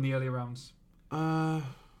 like in the earlier rounds. Yeah.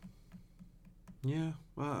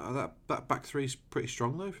 Well, that back 3's pretty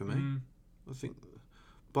strong though for me. I think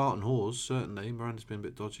Barton Hawes certainly. Miranda's been a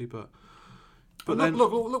bit dodgy, but then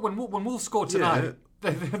look. When Wolves scored tonight,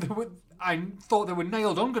 I thought they were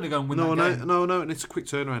nailed on going to go and win that game. No, and it's a quick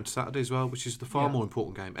turnaround to Saturday as well, which is the far more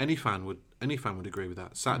important game. Any fan would agree with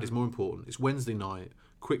that. Saturday's more important. It's Wednesday night,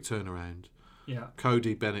 quick turnaround. Yeah.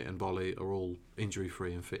 Cody, Bennett, and Bolly are all injury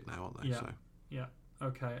free and fit now, aren't they? Yeah. So. Yeah.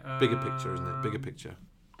 Okay. Bigger picture, isn't it? Bigger picture.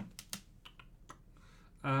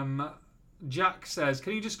 Jack says,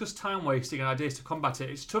 can you discuss time wasting and ideas to combat it?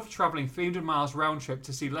 It's tough travelling 300 miles round trip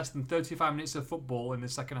to see less than 35 minutes of football in the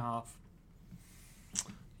second half.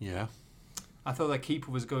 Yeah. I thought their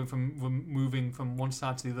keeper was moving from one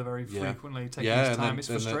side to the other very frequently, taking his time. It's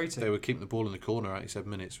frustrating. They were keeping the ball in the corner 87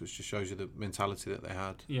 minutes, which just shows you the mentality that they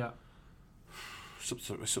had. Yeah. It's up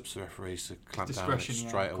to the referees to clamp down on it Discretion,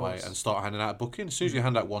 straight away and start handing out a booking. As soon as you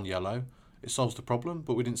hand out one yellow, it solves the problem,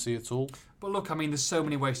 but we didn't see it all. But look, I mean, there's so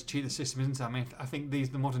many ways to cheat the system, isn't there? I mean, I think the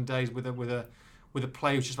modern days with a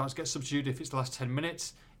player who's just about to get substituted if it's the last 10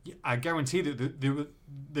 minutes, I guarantee that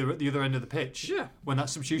they're at the other end of the pitch when that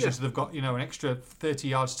substitution, so they've got an extra 30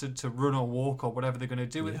 yards to run or walk or whatever they're going to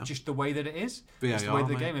do. It's just the way that it is. VAR, it's the way of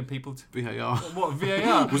the game, and people. VAR. What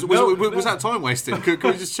VAR? was that time wasting? Can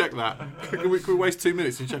we just check that? Can we waste 2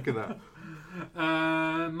 minutes in checking that?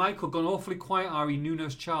 Michael, gone awfully quiet. Ari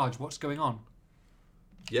Nuno's charge. What's going on?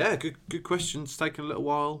 Yeah, good question. It's taken a little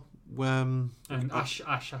while. And Ash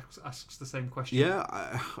asks the same question. Yeah,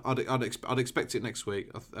 I'd expect it next week.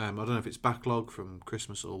 I don't know if it's backlog from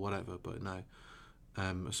Christmas or whatever, but no.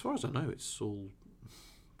 As far as I know, it's all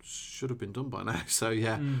should have been done by now. So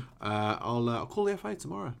yeah, I'll call the FA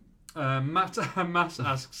tomorrow. Matt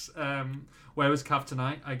asks, where was Cav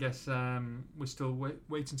tonight? I guess we're still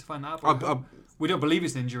waiting to find that out. We don't believe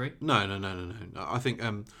it's an injury. No. I think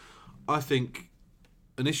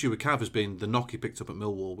an issue with Cav has been the knock he picked up at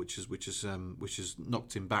Millwall, which has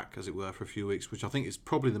knocked him back, as it were, for a few weeks, which I think is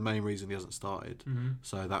probably the main reason he hasn't started. Mm-hmm.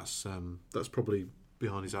 So that's probably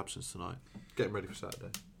behind his absence tonight. Getting ready for Saturday.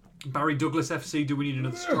 Barry Douglas FC, do we need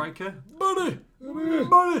another striker? Buddy!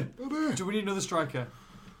 Do we need another striker?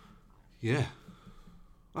 Yeah,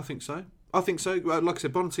 I think so. Like I said,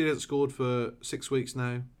 Bonatini hasn't scored for 6 weeks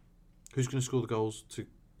now. Who's going to score the goals to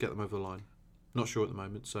get them over the line? Not sure at the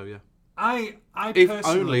moment, so yeah. I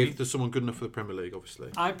personally, if there's someone good enough for the Premier League,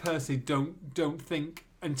 obviously. I personally don't think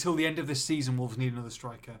until the end of this season Wolves need another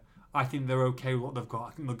striker. I think they're okay with what they've got.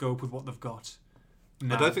 I think they'll go up with what they've got.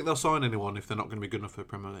 Now, I don't think they'll sign anyone if they're not going to be good enough for the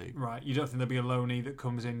Premier League. Right, you don't think there'll be a loanee that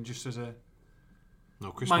comes in just as a...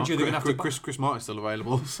 No, Chris Martin's still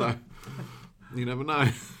available, so you never know.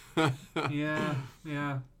 yeah.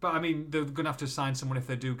 But I mean, they're going to have to sign someone if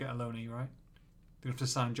they do get a loanee, right? They're going to have to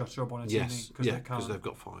sign Jota or Bonatini because they've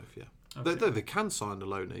got 5. Yeah, okay. They can sign a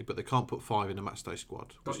loanee, but they can't put 5 in a matchday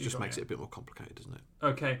squad, which just makes it a bit more complicated, doesn't it?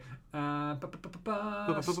 Okay.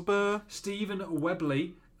 Stephen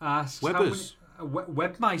Webley asks,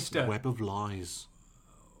 Webmeister, Web of Lies.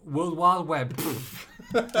 World Wide Web.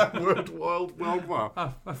 World Web.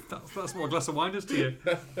 That's what a glass of wine does to you.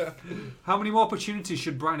 How many more opportunities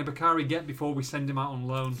should Brian Bakary get before we send him out on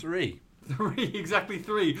loan? 3. 3, exactly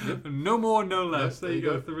 3. Yep. No more, no less. Yep, there you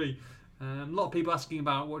go, 3. A lot of people asking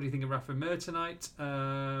about what do you think of Rafa Mir tonight.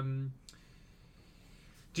 Do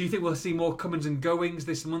you think we'll see more comings and goings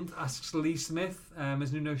this month? Asks Lee Smith.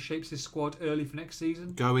 As Nuno shapes his squad early for next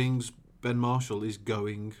season. Goings. Ben Marshall is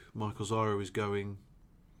going. Michael Zaro is going.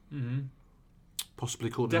 Mm-hmm. Possibly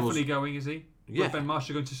Courtney Definitely going, is he? Yeah. Ben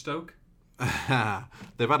Marshall going to Stoke? They've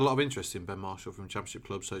had a lot of interest in Ben Marshall from Championship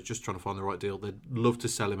clubs, so it's just trying to find the right deal. They'd love to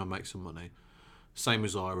sell him and make some money. Same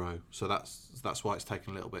with Zyro, so that's why it's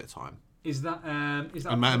taking a little bit of time. Is that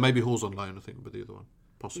and maybe Hall's on loan? I think would be the other one.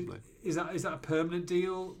 Possibly. Is that a permanent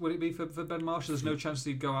deal? Would it be for Ben Marshall? There's no chance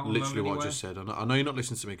he'd go out on literally loan what I just said. I know you're not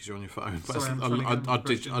listening to me because you're on your phone. But Sorry,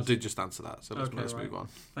 I did just answer that. So let's move on.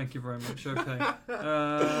 Thank you very much. Okay.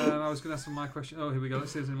 I was going to ask some of my question. Oh, here we go.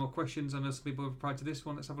 Let's see if there's any more questions. I know some people have replied to this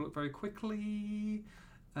one. Let's have a look very quickly.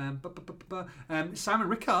 Simon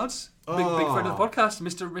Rickards, big friend of the podcast,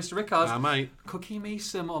 Mr. Rickards, mate, cooking me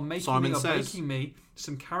some or baking me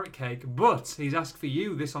some carrot cake. But he's asked for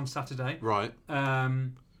you this on Saturday. Right.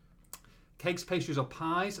 Cakes, pastries or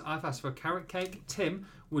pies. I've asked for a carrot cake. Tim,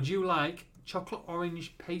 would you like chocolate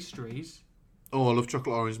orange pastries? Oh, I love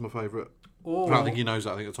chocolate orange. My favourite. I don't think he knows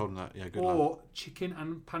that. I think I told him that. Yeah, good. Or chicken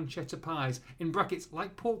and pancetta pies. In brackets,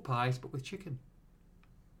 like pork pies, but with chicken.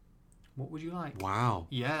 What would you like? Wow.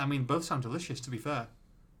 Yeah, I mean, both sound delicious, to be fair.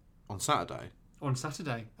 On Saturday? On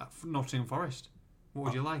Saturday at Nottingham Forest. What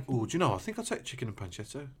would you like? Oh, do you know, I think I'll take chicken and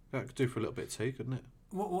pancetta. That could do for a little bit of tea, couldn't it?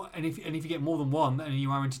 What? And if you get more than one, and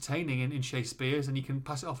you are entertaining in Shakespeare's, and you can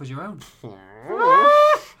pass it off as your own.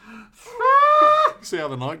 See how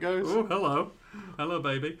the night goes? Oh, hello. Hello,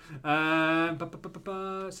 baby.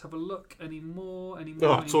 Let's have a look. Any more?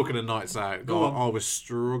 Talking of nights out. God, I was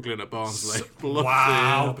struggling at Barnsley.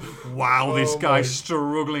 Wow, this guy's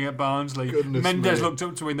struggling at Barnsley. Goodness Mendes me. looked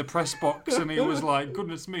up to him in the press box and he was like,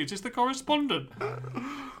 goodness me, is this the correspondent?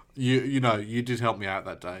 You did help me out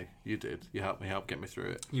that day. You did. You helped get me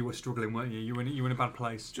through it. You were struggling, weren't you? You were in a bad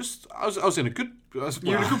place. I was in a good... You were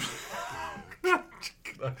in a good...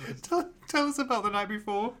 Tell us about the night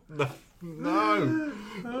before. No.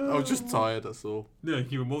 I was just tired, that's all. No,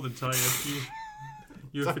 you were more than tired.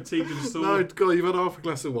 You were fatigued and sore. No, God, you've had half a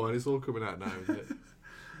glass of wine. It's all coming out now, isn't it?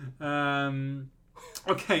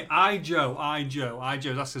 Okay, I Joe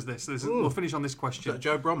asks us this. We'll finish on this question.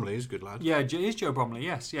 Joe Bromley is a good lad. Yeah, it is Joe Bromley,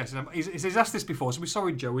 yes. He's asked this before, so we're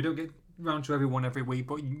sorry, Joe. We don't get round to everyone every week,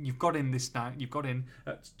 but you've got in this night. You've got in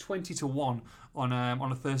at 20 to 1 on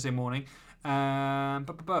a Thursday morning.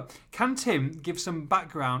 Can Tim give some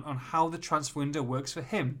background on how the transfer window works for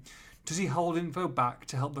him? Does he hold info back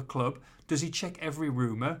to help the club? Does he check every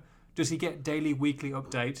rumour? Does he get daily, weekly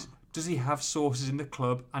updates? Does he have sources in the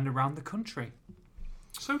club and around the country?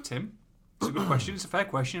 So, Tim, it's a good question. It's a fair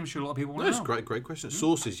question. I'm sure a lot of people want to know. That's a great question.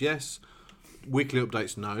 Sources, yes. Weekly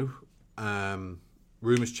updates, no.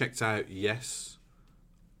 Rumours checked out, yes.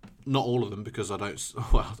 Not all of them, because I don't...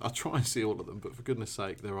 Well, I try and see all of them, but for goodness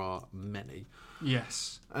sake, there are many.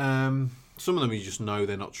 Yes. Some of them you just know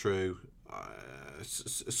they're not true.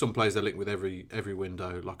 Some players they're linked with every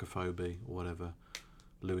window, like a Phobie or whatever.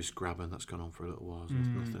 Lewis Grabban, that's gone on for a little while. There's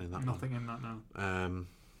nothing in that Nothing one. in that, no.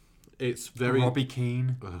 It's very... Robbie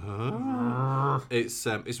Keane.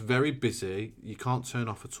 It's very busy. You can't turn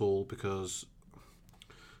off at all because...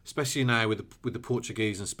 Especially now with the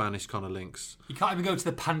Portuguese and Spanish kind of links. You can't even go to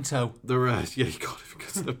the Panto. You can't even go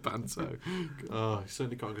to the Panto. Oh, you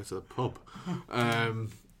certainly can't go to the pub.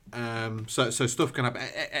 So stuff can happen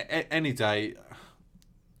any day,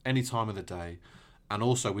 any time of the day. And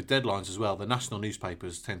also with deadlines as well, the national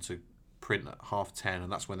newspapers tend to print at 10:30,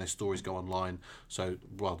 and that's when their stories go online. So,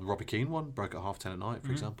 the Robbie Keane one broke at 10:30 at night,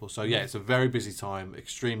 for example. So, yeah, it's a very busy time,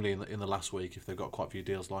 extremely in the last week if they've got quite a few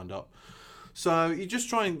deals lined up. So you just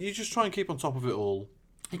try and keep on top of it all.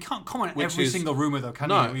 You can't comment on every single rumour, though, can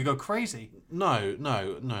you? You go crazy. No,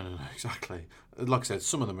 exactly. Like I said,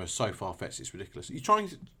 some of them are so far-fetched, it's ridiculous. You try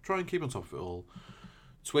and keep on top of it all.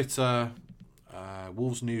 Twitter,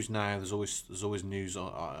 Wolves News Now. There's always news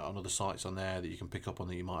on other sites on there that you can pick up on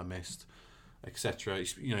that you might have missed, etc.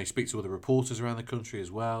 You speak to other reporters around the country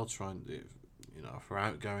as well, for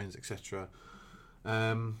outgoings, etc.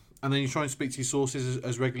 And then you try and speak to your sources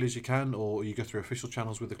as regularly as you can, or you go through official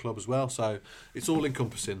channels with the club as well. So it's all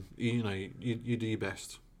encompassing. You do your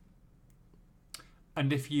best.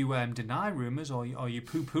 And if you deny rumours or you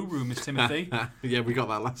poo-poo rumours, Timothy... Yeah, we got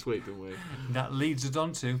that last week, didn't we? That leads us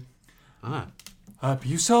on to...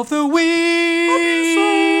 Abuse of the Week! Abuse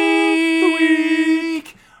of the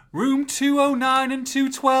Week! Room 209 and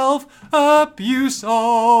 212. Abuse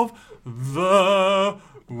of the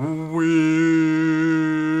Week.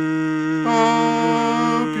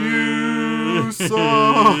 Abuse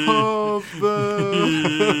of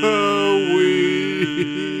the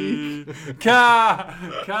Week. Ka.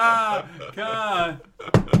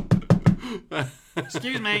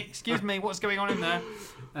 Excuse me, what's going on in there?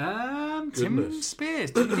 Timothy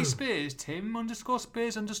Spears,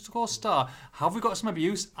 Tim_Spears_star. Have we got some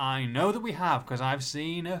abuse? I know that we have, because I've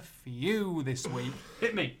seen a few this week.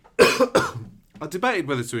 Hit me. I debated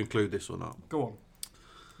whether to include this or not. Go on.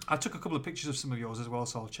 I took a couple of pictures of some of yours as well,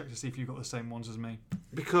 so I'll check to see if you've got the same ones as me.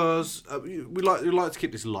 Because we like to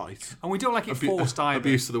keep this light. And we don't like it forced either.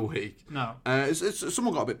 Abuse of the week. No.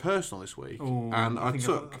 Someone got a bit personal this week. Ooh, and I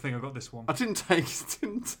think I got this one. I didn't take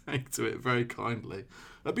to it very kindly.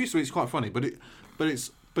 Abuse of the week is quite funny, but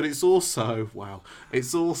it's also wow.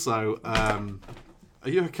 It's also are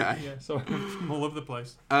you okay? Yeah, sorry, I'm all over the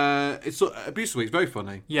place. Abuse of the week is very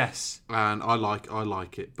funny. Yes. And I like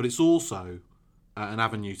it, but it's also an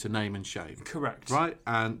avenue to name and shame. Correct. Right?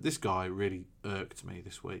 And this guy really irked me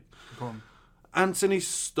this week. Go on. Anthony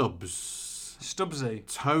Stubbs. Stubbsy.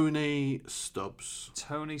 Tony Stubbs.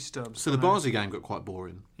 So the Barnsley game got quite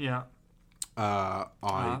boring. Yeah. I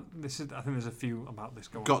think there's a few about this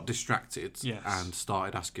going on. Got distracted Yes. and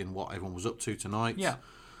started asking what everyone was up to tonight. Yeah.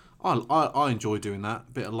 I enjoy doing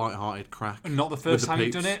that. Bit of light-hearted crack. Not the first time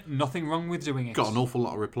you've done it. Nothing wrong with doing it. Got an awful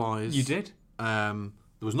lot of replies. You did?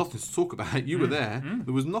 There was nothing to talk about. You were there.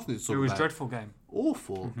 There was nothing to talk about. It was a dreadful game.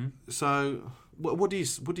 Awful. Mm-hmm. So, what do you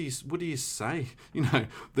say?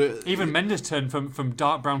 Even Mendes turned from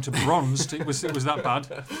dark brown to bronzed. it was that bad.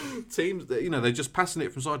 Teams, they're just passing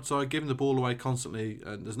it from side to side, giving the ball away constantly,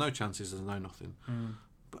 and there's no chances. There's no nothing.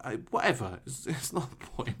 But whatever. It's not the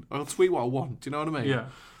point. I'll tweet what I want. Do you know what I mean? Yeah.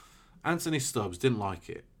 Anthony Stubbs didn't like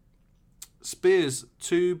it. Spears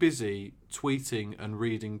too busy tweeting and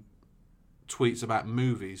reading tweets about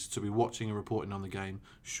movies to be watching and reporting on the game.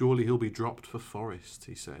 Surely he'll be dropped for Forest,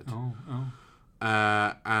 he said.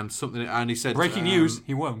 And he said breaking news,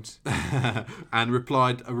 he won't. And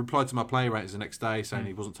replied to my play ratings the next day saying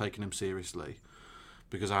he wasn't taking him seriously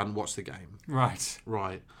because I hadn't watched the game. Right.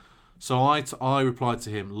 So I replied to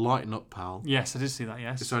him, lighten up, pal. Yes, I did see that,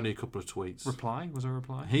 yes. It's only a couple of tweets. Was there a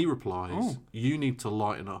reply? He replies, you need to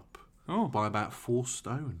lighten up. by about 4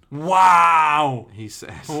 stone. Wow! He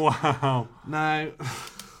says. Wow. Now,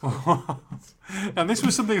 And this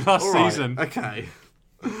was something last all right, season. Okay.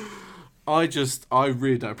 I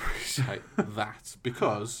really don't appreciate that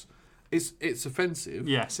because it's offensive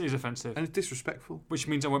Yes, it is offensive. and it's disrespectful. Which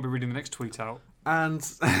means I won't be reading the next tweet out. And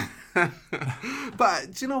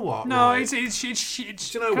but do you know what? No, right? it's Do you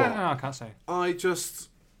know what? No, I can't say. I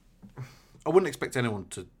wouldn't expect anyone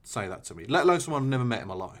to say that to me, let alone someone I've never met in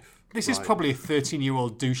my life. This is Right? probably a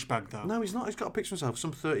 13-year-old douchebag, though. No, he's not. He's got a picture of himself,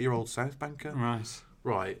 some 30-year-old South banker. Right.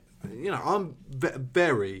 Right. You know, I'm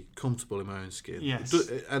very comfortable in my own skin. Yes.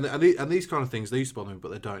 And these kind of things, they used to bother me, but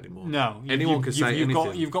they don't anymore. No. Anyone can say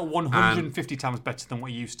anything. You've got 150 times better than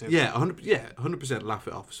what you used to. Yeah, 100% laugh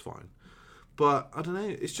it off is fine. But, I don't know,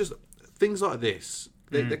 it's just things like this,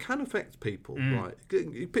 they can affect people, right?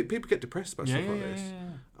 People get depressed about stuff like this.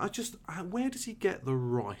 Where does he get the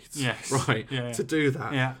right, to do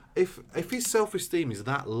that? Yeah. If his self-esteem is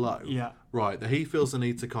that low, right, that he feels the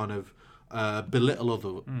need to kind of belittle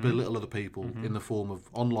other people in the form of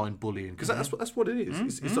online bullying, because that's what it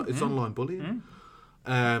is. It's online bullying.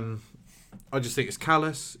 I just think it's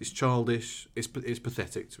callous, it's childish, it's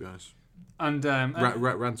pathetic, to be honest. And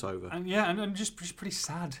rant over. And just pretty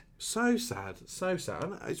sad. So sad.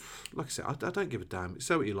 And it's, like I said, I don't give a damn.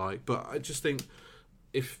 Say what you like, but I just think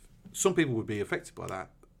if some people would be affected by that,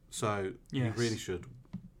 so you really should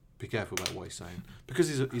be careful about what he's saying, because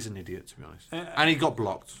he's an idiot, to be honest. And he got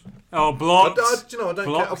blocked. Oh, blocked. Do you know? I don't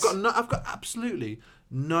blocked. care. I've got absolutely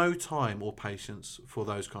no time or patience for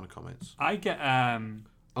those kind of comments. I get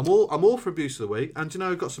I'm all for abuse of the week, and do you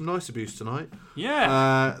know, I've got some nice abuse tonight.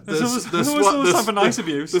 Yeah. There's always have a nice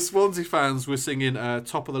abuse. The Swansea fans were singing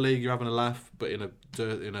 "Top of the League, You're Having a Laugh," but in a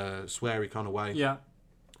sweary kind of way. Yeah.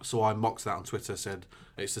 So I mocked that on Twitter, said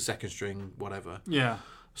it's the second string, whatever. Yeah.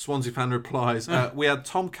 Swansea fan replies, "We had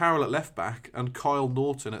Tom Carroll at left back and Kyle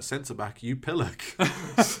Norton at centre back. You pillock."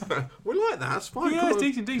 So, we like that. It's fine. Yeah, it's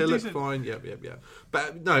decent. Pillock, fine. Yep.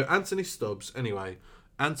 But no, Anthony Stubbs. Anyway.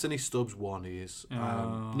 Anthony Stubbs 1 is.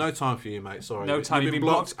 No time for you, mate. Sorry. No time. You've been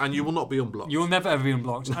blocked, and you will not be unblocked. You'll never ever be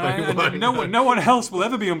unblocked. No one else will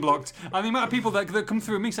ever be unblocked. And the amount of people that come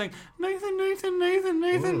through me saying, Nathan,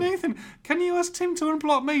 can you ask Tim to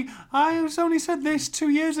unblock me? I only said this 2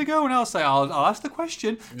 years ago. And I'll say, I'll ask the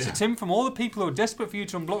question. Yeah. So Tim, from all the people who are desperate for you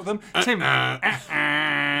to unblock them, Tim,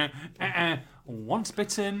 once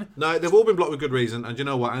bitten. No, they've all been blocked with good reason. And you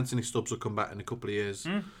know what? Anthony Stubbs will come back in a couple of years.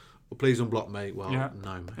 Well, please unblock me. Well,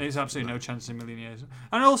 no, mate. There's absolutely no chance in a million years.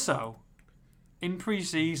 And also, in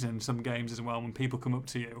pre-season, some games as well, when people come up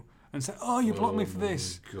to you and say, "Oh, you blocked me for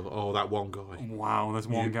this." God. Oh, that one guy. Wow, there's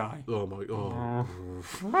one guy. Oh my God.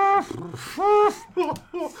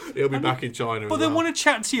 He'll be back in China. But they want to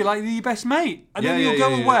chat to you like they're your best mate, and then you'll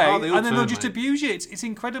go away, and then they'll just abuse you. It's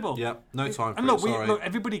incredible. Yeah, no time for and look, it. Look,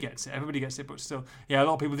 everybody gets it, but still, a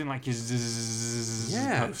lot of people didn't like your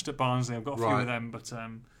post at Barnsley. I've got a few of them, but.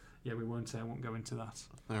 Yeah, we won't go into that.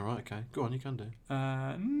 Oh, right, okay. Go on, you can do.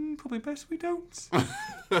 Probably best we don't.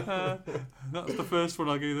 That's the first one.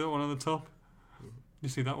 I'll give you that one on the top. You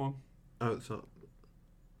see that one? Oh, it's up.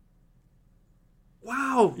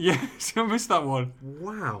 Wow. Yes, I missed that one.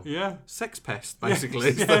 Wow. Yeah. Sex pest,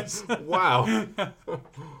 basically. Yes. Wow.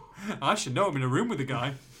 I should know. I'm in a room with the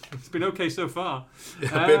guy. It's been okay so far.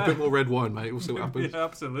 A bit more red wine, mate. We'll see what happens. Yeah,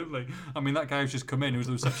 absolutely. I mean, that guy who's just come in, who's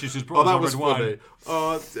just brought that was red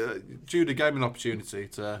funny. Judah gave me an opportunity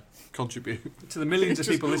to contribute to the millions of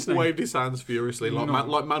people listening. Waved his hands furiously,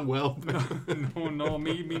 like Manuel. No,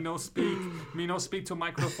 me not speak to a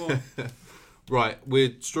microphone. Right,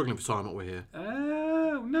 we're struggling for time, aren't we here?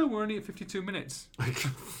 No, we're only at 52 minutes.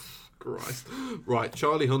 Christ. Right,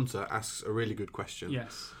 Charlie Hunter asks a really good question.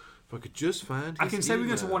 Yes. If I could just find I can say we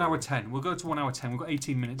go to 1 hour 10. We'll go to 1 hour 10. We've got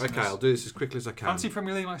 18 minutes. Okay, I'll do this as quickly as I can. Fancy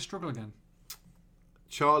Premier League might struggle again.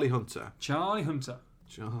 Charlie Hunter. Right,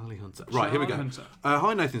 here we go.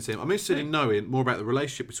 Hi, Nathan Tim. I'm interested in knowing more about the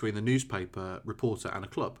relationship between the newspaper reporter and a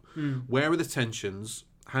club. Where are the tensions?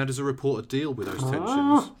 How does a reporter deal with those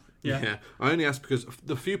tensions? Yeah. I only ask because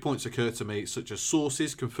the few points occur to me, such as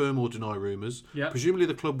sources confirm or deny rumours. Yeah. Presumably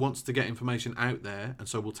the club wants to get information out there, and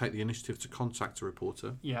so will take the initiative to contact a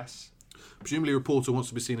reporter. Yes. Presumably a reporter wants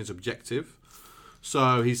to be seen as objective.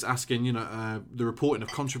 So he's asking, the reporting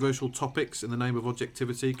of controversial topics in the name of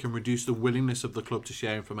objectivity can reduce the willingness of the club to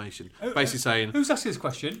share information. Basically saying... Who's asking this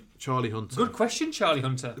question? Charlie Hunter. Good question, Charlie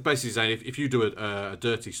Hunter. Basically saying, if you do a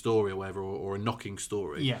dirty story or whatever, or a knocking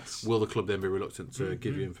story, yes, will the club then be reluctant to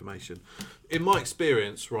give you information? In my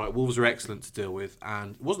experience, right, Wolves are excellent to deal with,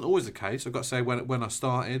 and it wasn't always the case. I've got to say, when I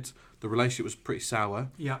started, the relationship was pretty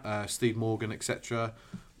sour. Yeah. Steve Morgan, etc.,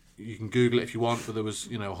 you can Google it if you want, but there was,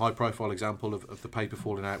 a high-profile example of the paper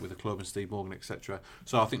falling out with the club and Steve Morgan, etc.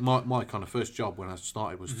 So I think my kind of first job when I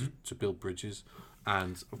started was to build bridges,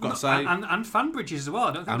 and I've got to say, and fan bridges as well.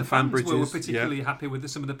 I don't think the fans were particularly happy with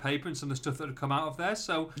some of the paper and some of the stuff that had come out of there.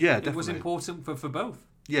 So it was important for both.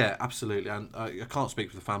 Yeah, absolutely. And I can't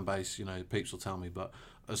speak for the fan base. Peeps will tell me, but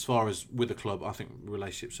as far as with the club, I think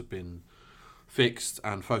relationships have been fixed,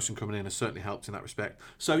 and Fosun coming in has certainly helped in that respect.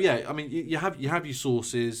 So yeah, I mean, you have your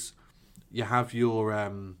sources, you have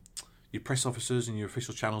your press officers and your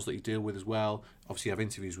official channels that you deal with as well. Obviously, you have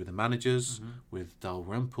interviews with the managers, with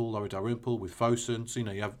Laurie Dalrymple, with Fosun. So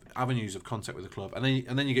you have avenues of contact with the club, and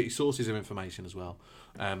then you get your sources of information as well.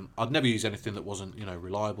 I'd never use anything that wasn't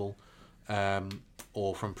reliable,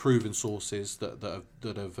 or from proven sources that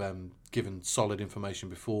have given solid information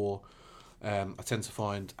before. I tend to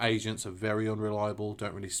find agents are very unreliable.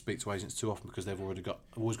 Don't really speak to agents too often because they've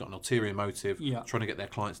always got an ulterior motive, trying to get their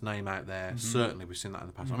client's name out there. Certainly, we've seen that in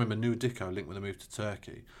the past. I remember New Dicko linked with a move to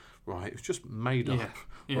Turkey. Right, it was just made up,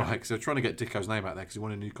 right? Because they're trying to get Dicko's name out there because he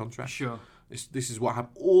wanted a new contract. Sure. This is what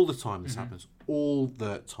happens all the time. This happens all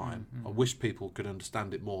the time. I wish people could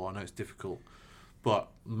understand it more. I know it's difficult, but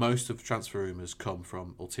most of transfer rumours come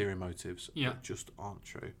from ulterior motives that just aren't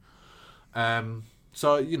true.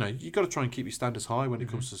 So you've got to try and keep your standards high when it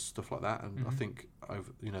comes to stuff like that. And I think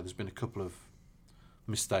there's been a couple of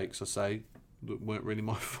mistakes, I say, that weren't really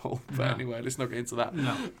my fault. But anyway, let's not get into that.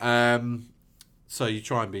 No. So you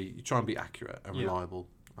try and be accurate and reliable.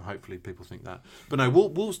 And hopefully people think that. But no,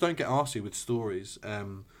 Wolves don't get arsey with stories,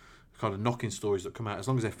 kind of knocking stories that come out, as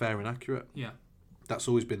long as they're fair and accurate. Yeah. That's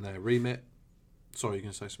always been their remit. Sorry, you're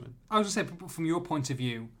going to say something? I was going to say, from your point of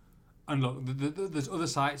view, and look, there's other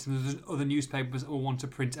sites and there's other newspapers that will want to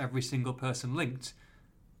print every single person linked,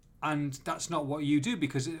 and that's not what you do,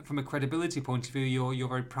 because from a credibility point of view, you're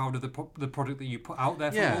very proud of the product that you put out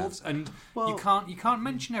there for Wolves, and you can't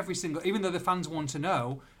mention every single, even though the fans want to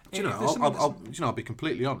know. I'll be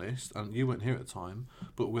completely honest, and you weren't here at the time,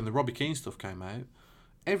 but when the Robbie Keane stuff came out,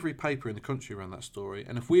 every paper in the country ran that story,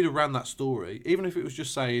 and if we'd have ran that story, even if it was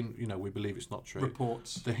just saying, we believe it's not true,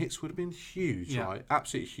 reports, the hits would have been huge, right?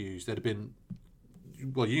 Absolutely huge. There'd have been,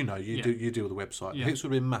 well, you deal with the website. The hits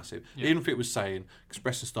would have been massive, even if it was saying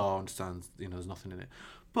Express and Star understands, there's nothing in it.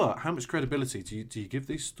 But how much credibility do you give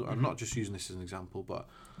these stories? I'm not just using this as an example, but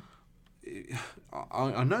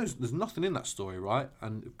I know there's nothing in that story, right?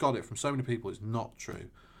 And got it from so many people, it's not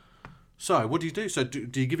true. So what do you do? So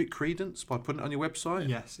do you give it credence by putting it on your website?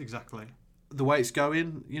 Yes, exactly. The way it's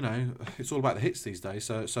going, it's all about the hits these days.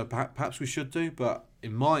 So perhaps we should do. But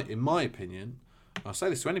in my opinion, I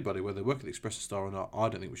say this to anybody, whether they work at the Express Star or not, I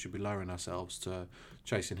don't think we should be lowering ourselves to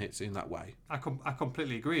chasing hits in that way. I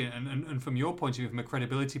completely agree. And from your point of view, from a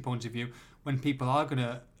credibility point of view, when people are going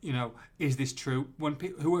to, is this true? When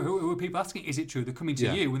who are people asking, is it true? They're coming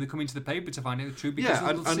to you when they're coming to the paper to find out it's true, because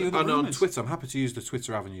they'll see other rumours. On Twitter, I'm happy to use the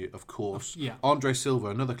Twitter avenue, of course. Andre Silva,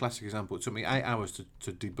 another classic example. It took me 8 hours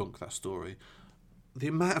to debunk that story. The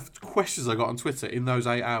amount of questions I got on Twitter in those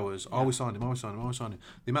 8 hours, are we signing him?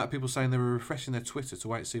 The amount of people saying they were refreshing their Twitter to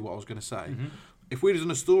wait and see what I was going to say. If we'd have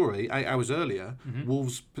done a story 8 hours earlier,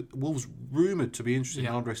 Wolves rumoured to be interested in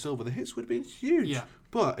Andre Silva, the hits would have been huge. Yeah.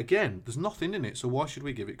 But again, there's nothing in it, so why should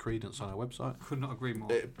we give it credence on our website? Could not agree more.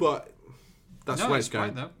 But that's the way it's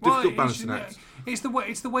going. Difficult balancing act. It's the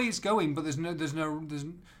way it's going, but there's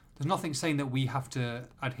nothing saying that we have to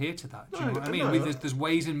adhere to that. Do you know what I mean? There's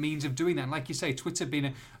ways and means of doing that. And like you say, Twitter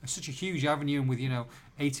being such a huge avenue, and with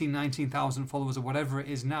 18,000, 19,000 followers or whatever it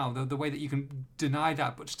is now, the way that you can deny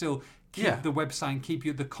that but still keep the website and keep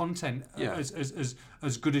the content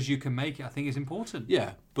as good as you can make it, I think is important.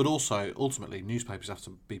 Yeah, but also ultimately newspapers have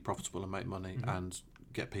to be profitable and make money and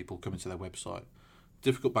get people coming to their website.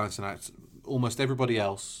 Difficult balancing act. Almost everybody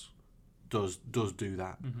else does do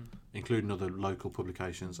that, including other local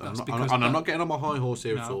publications. And I'm not getting on my high horse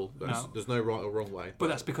here at all. There's no right or wrong way. But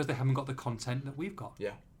that's because they haven't got the content that we've got.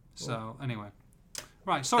 Yeah. So anyway.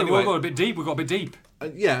 Right, sorry, we got a bit deep.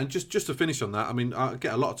 And just to finish on that, I mean, I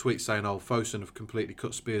get a lot of tweets saying, Fosun have completely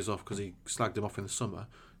cut Spears off because he slagged him off in the summer.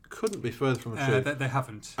 Couldn't be further from the truth. They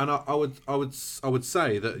haven't. And I would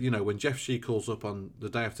say that, when Jeff Shee calls up on the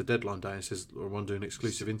day after deadline day and says, I want to do an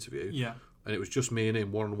exclusive interview, and it was just me and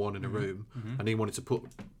him one-on-one in a room, and he wanted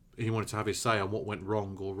to have his say on what went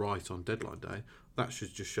wrong or right on deadline day, that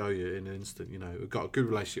should just show you in an instant, we've got a good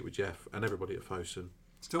relationship with Jeff and everybody at Fosun.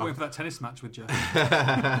 Still waiting for that tennis match with Jeff.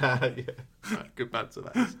 Right, good banter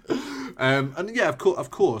that is. And yeah,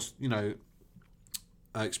 of course,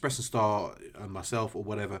 Express and Star and myself or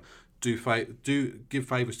whatever do give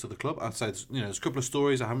favours to the club. I'd say there's a couple of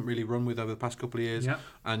stories I haven't really run with over the past couple of years,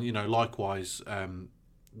 and likewise,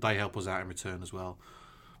 they help us out in return as well.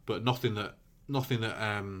 But nothing that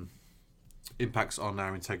impacts on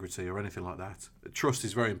our integrity or anything like that. Trust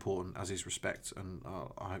is very important, as is respect, and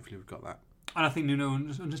hopefully we've got that. And I think Nuno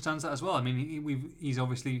understands that as well. I mean, he's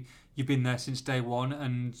obviously, you've been there since day one,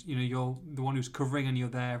 and you're the one who's covering, and you're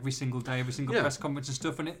there every single day, every single press conference and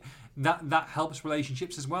stuff, and that helps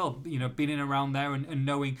relationships as well. Being in around there and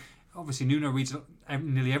knowing. Obviously, Nuno reads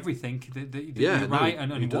nearly everything that you write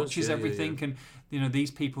and watches everything. And these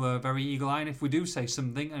people are very eagle-eyed. If we do say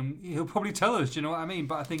something, and he'll probably tell us. Do you know what I mean?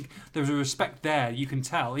 But I think there's a respect there. You can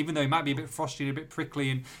tell, even though he might be a bit frosty and a bit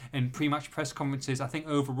prickly in pre-match press conferences. I think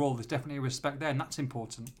overall there's definitely a respect there, and that's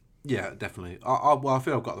important. Yeah, definitely. I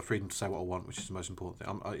feel I've got the freedom to say what I want, which is the most important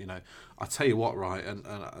thing. I tell you what, right, and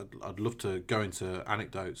I'd love to go into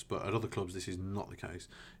anecdotes, but at other clubs this is not the case.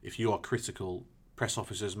 If you are critical, press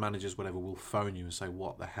officers, managers, whatever, will phone you and say,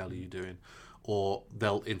 what the hell are you doing? Or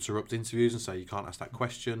they'll interrupt interviews and say, you can't ask that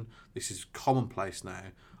question. This is commonplace now.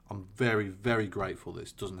 I'm very, very grateful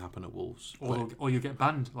this doesn't happen at Wolves. Or you get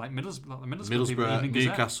banned, like Middlesbrough,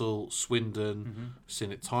 Newcastle, Swindon,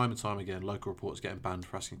 seen it time and time again. Local reporters getting banned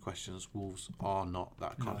for asking questions. Wolves are not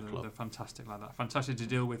that kind of club. They're fantastic like that. Fantastic to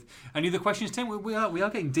deal with. Any other questions, Tim? We are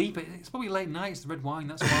getting deep. It's probably late night. It's the red wine,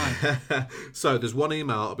 that's why. So there's one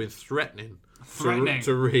email I've been threatening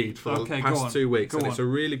to read for the past 2 weeks, and it's a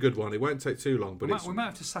really good one. It won't take too long, but we might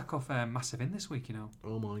have to sack off Massive In this week,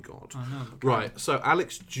 Oh my God! I know. Right, so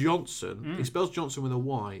Alex Johnson, he spells Johnson with a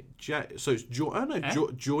Y. So it's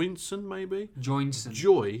Joynson maybe. Joynson.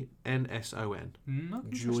 Joy Nson.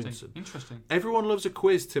 Interesting. Everyone loves a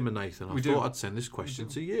quiz, Tim and Nathan. I thought I'd send this question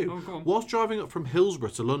to you. Whilst driving up from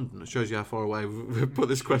Hillsborough to London, it shows you how far away we've put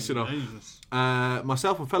this question on.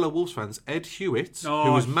 Myself and fellow Wolves fans, Ed Hewitt,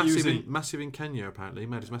 who was massive in Kenya, apparently. He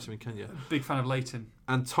made his massive in Kenya. Big fan of Leighton.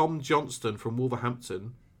 And Tom Johnston from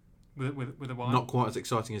Wolverhampton. With a Y. Not quite as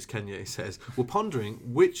exciting as Kenya, he says. We're pondering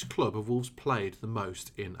which club have Wolves played the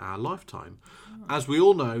most in our lifetime. As we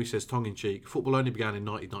all know, he says, tongue-in-cheek, football only began in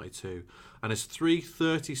 1992. And as 3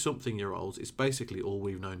 30-something-year-olds, it's basically all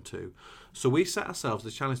we've known too. So we set ourselves the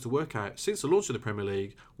challenge to work out, since the launch of the Premier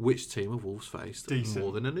League, which team have Wolves faced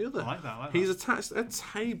more than any other. I like that. He's attached a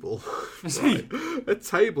table. A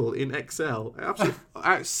table in Excel. Absolutely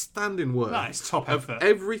outstanding work. That's top effort. Of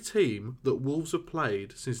every team that Wolves have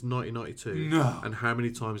played since 1992. No. And how many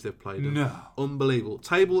times they've played them. No. Unbelievable.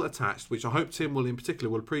 Table attached, which I hope Tim will in particular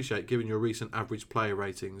will appreciate, given your recent average player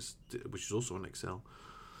ratings, which is also on Excel.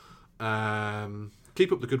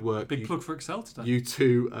 Keep up the good work. Big plug for Excel today. You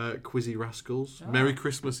two quizzy rascals. Merry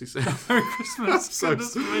Christmas, he says. Merry Christmas.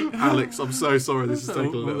 Alex, I'm so sorry this has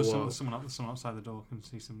taken a little while. Someone outside the door can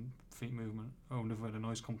see some feet movement. Oh, never had a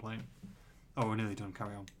noise complaint. Oh, we're nearly done.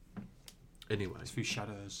 Carry on. Anyway. There's a few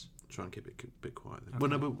shadows. Try and keep it a bit quiet then. Okay. Well,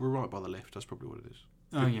 no, we're right by the lift. That's probably what it is.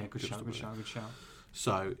 Oh, yeah. Good shout.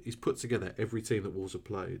 So, he's put together every team that Wolves have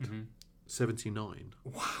played. 79.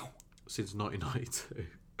 Wow. Since 1992.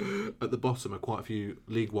 At the bottom are quite a few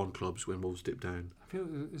League One clubs when Wolves dipped down. I feel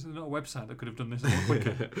there's not a website that could have done this a lot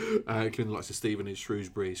quicker. Including the likes of Stevenage,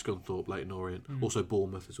 Shrewsbury, Scunthorpe, Leyton Orient, also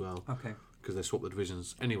Bournemouth as well. Okay. Because they swapped the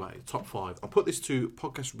divisions. Anyway, top 5. I put this to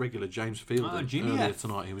podcast regular James Fielder earlier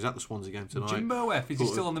tonight. He was at the Swansea game tonight. Jimbo F. Is he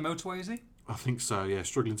still on the motorway, is he? I think so, yeah.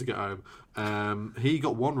 Struggling to get home. He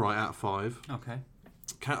got 1 right out of 5. Okay.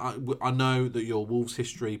 I know that your Wolves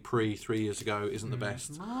history pre-3 years ago isn't the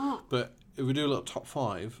best. But if we do a little top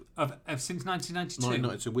 5 of since 1992.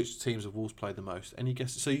 1992, which teams have Wolves played the most? Any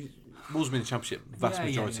guesses? So Wolves have been in the Championship vast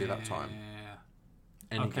majority of that time.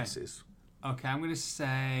 Any guesses? Okay, I'm going to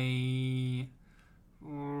say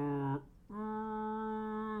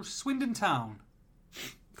Swindon Town.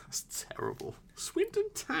 That's terrible.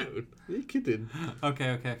 Swindon Town? Are you kidding?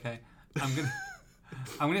 Okay.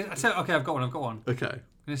 I'm gonna say, okay, I've got one. Okay. I'm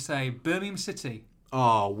gonna say Birmingham City.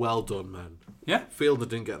 Oh, well done, man. Yeah? Fielder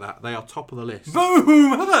didn't get that. They are top of the list.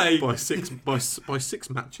 Boom! Are they? By six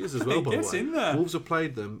matches as well, by the way. In there. Wolves have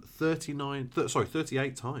played them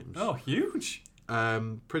 38 times. Oh, huge.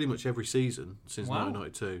 Pretty much every season since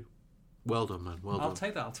 1992. Well done, man. Well done. I'll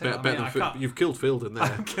take that. You've killed Fielden there.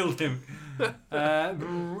 I've killed him.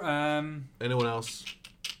 Anyone else?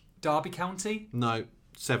 Derby County? No.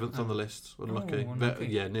 7th on the list. Unlucky. Unlucky.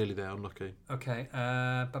 Yeah, nearly there. Unlucky. Okay.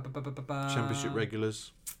 Championship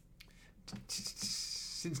regulars.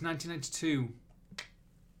 Since 1992.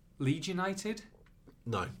 Leeds United?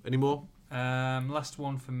 No. Any more? Last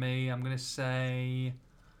one for me. I'm going to say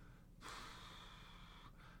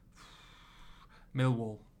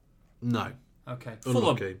Millwall. No. Okay.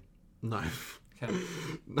 Unlucky. Fulham. No. Okay.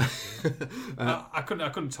 I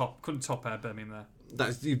couldn't top Birmingham there.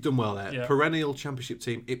 You've done well there. Yeah. Perennial Championship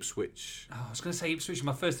team Ipswich Oh, I was going to say Ipswich.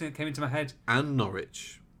 My first thing that came into my head. and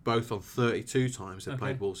Norwich, both on 32 times they've Okay.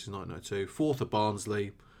 played Wolves since 1902. Fourth are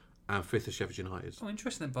Barnsley, and fifth are Sheffield United. Oh,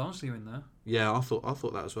 interesting that Barnsley are in there. Yeah, I thought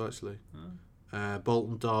that as well actually.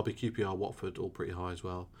 Bolton, Derby, QPR, Watford, all pretty high as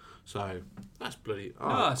well. So that's bloody.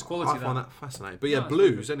 No, it's quality, I find that. that fascinating. But yeah, No, it's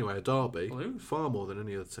Blues anyway. A Derby, Blues. far more than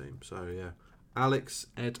any other team. So yeah, Alex,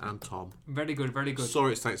 Ed, and Tom. Very good, very good.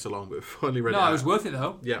 Sorry it's taken so long, but we finally read it No, out. it was worth it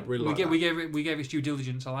though. Yeah, really like that. we gave its due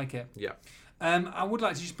diligence. I like it. Yeah. I would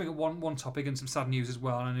like to just bring up one topic and some sad news as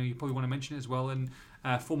well. I know you probably want to mention it as well. And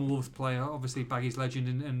former Wolves player, obviously Baggy's legend,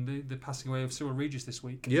 and the passing away of Cyril Regis this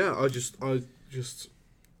week. Yeah, I just,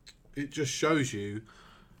 it just shows you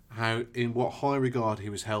how, in what high regard he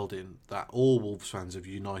was held in, that all Wolves fans have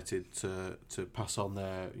united to pass on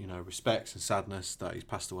their, respects and sadness that he's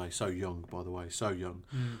passed away so young. By the way, so young.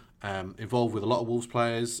 Involved with a lot of Wolves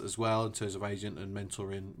players as well in terms of agent and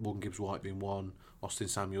mentoring. Morgan Gibbs-White being one, Austin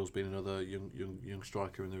Samuels being another young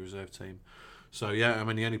striker in the reserve team. So yeah, I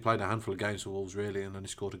mean, he only played a handful of games for Wolves really, and only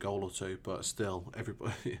scored a goal or two. But still,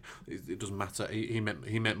 everybody, it doesn't matter. He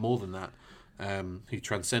meant more than that. He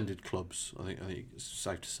transcended clubs. I think it's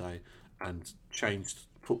safe to say, and changed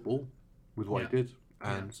football with what he did.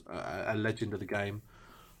 And a legend of the game,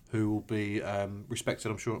 who will be respected,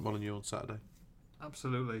 I'm sure, at Molineux on Saturday.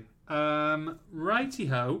 Absolutely. Righty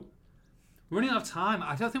ho. Running out of time.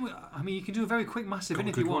 I don't think. You can do a very quick massive in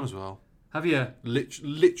if you Good one want. as well. Have you?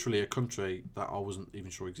 Literally a country that I wasn't even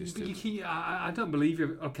sure existed. I don't believe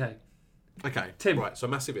you. Okay. Okay, Tim. Right, so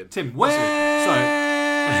massive in. Tim, Massive where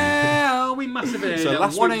are we massive in? So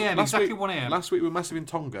At 1 a.m. Exactly 1 a.m. Last week we were massive in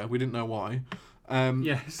Tonga. We didn't know why.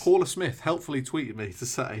 Yes. Paula Smith helpfully tweeted me to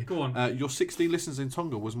say, Go on. your 16 listeners in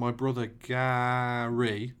Tonga was my brother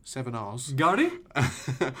Gary, 7 R's. Gardy?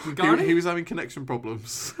 He was having connection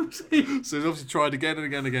problems. So he's obviously tried again and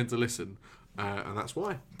again and again to listen. And that's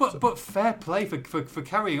why. But fair play for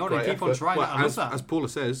carrying on and keep on trying. Well, I love that. As Paula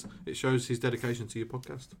says, it shows his dedication to your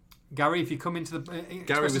podcast. Gary, if you come into the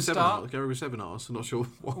Gary with 7 start, R's. Gary with 7 R's. I'm not sure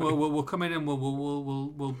why. we'll come in and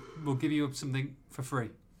we'll give you something for free.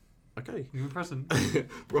 Okay. Give you a present.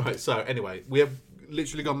 Right. So anyway, we have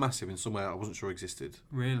literally gone massive in somewhere I wasn't sure existed.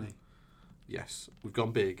 Really? Yes, we've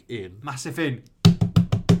gone big in Massive in.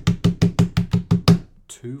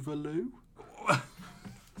 Tuvalu.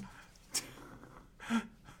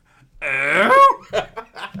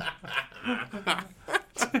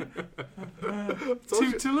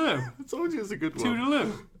 Toodaloo. I told you it's a good one.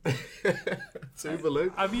 Toodaloo.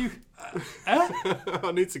 Tuvalu. Have you?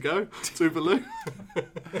 I need to go. Tuvalu.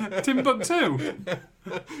 Timbuktu.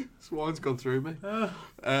 This wine's gone through me.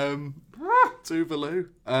 Tuvalu.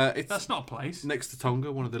 It's That's not a place. next to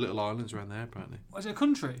Tonga, one of the little islands around there, apparently. Is it a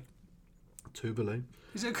country? Tuvalu.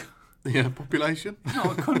 Is it? Yeah, population. It's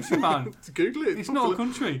not a country, man. Google it. It's not a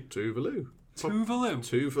country. Tuvalu. Tuvalu.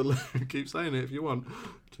 Tuvalu. Keep saying it if you want.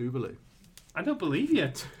 Tuvalu. I don't believe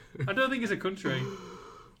you. I don't think it's a country.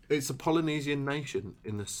 It's a Polynesian nation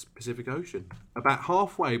in the Pacific Ocean, about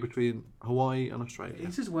halfway between Hawaii and Australia. It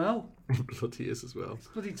is as well. It bloody is as well. It's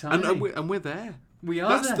bloody tiny. And we're there. We are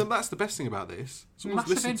there. That's the best thing about this. Someone's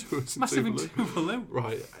listened to us in massive in Tuvalu. Tuvalu.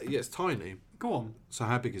 Right. Yeah, it's tiny. Go on. So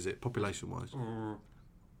how big is it, population-wise?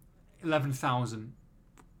 11,000.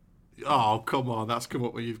 Oh, come on. That's come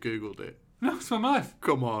up when you've Googled it. No, swear my life.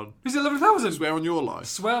 Come on. Is it 11,000? Swear on your life.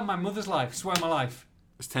 Swear on my mother's life. Swear on my life.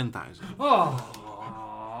 It's 10,000.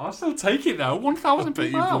 Oh, I'll still take it though. 1,000 Bet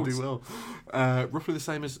you people bloody will. Roughly the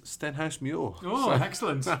same as Stenhouse Muir. Oh,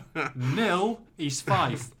 excellent. 0 East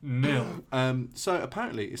Fife. 0. So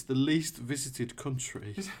apparently it's the least visited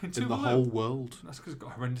country Is it in the Tuvalu? whole world. That's because it's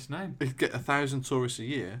got a horrendous name. It get 1,000 tourists a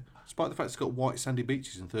year, despite the fact it's got white sandy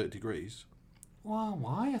beaches and 30 degrees. Well,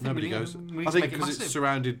 why? I think Nobody we need, goes. we need I to think make it because it's massive.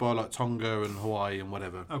 surrounded by like Tonga and Hawaii and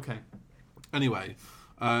whatever. Okay, Anyway,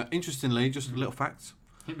 interestingly, just a little fact: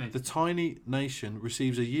 hit me. the tiny nation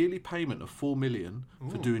receives a yearly payment of $4 million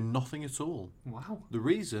for Ooh. doing nothing at all. Wow. The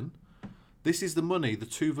reason: this is the money the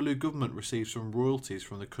Tuvalu government receives from royalties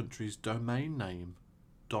from the country's domain name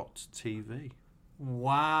 .tv.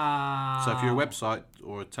 Wow. So if you're a website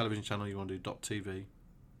or a television channel, you want to do .tv,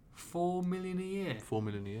 4 million a year $4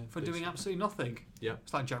 million a year for please. doing absolutely nothing. Yeah.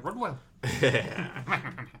 It's like Jack Rodwell.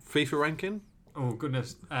 FIFA ranking Oh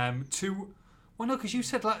goodness. Well, no, because you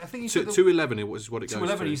said I think you Two- said 211 is what it goes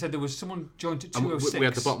 211. to. You said there was someone joined at And 206. we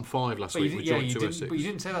had the bottom 5 last But week. you, We yeah, joined you 206. didn't. But you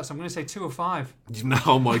didn't say that, so I'm going to say 205.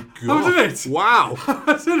 Oh my god! Hasn't it? Wow!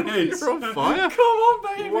 Hasn't it? You're on fire. Come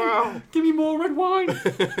on, baby. Wow! Give me more red wine.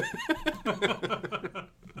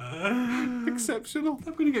 exceptional.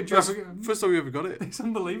 I'm going to get First drunk. time we ever got it. It's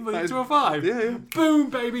unbelievable. That is- 205. Yeah. Boom,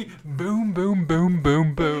 baby. Boom, boom, boom,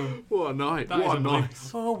 boom, boom. What a night. That is What a unbelievable.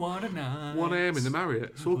 night. Oh, what a night. 1 a.m. in the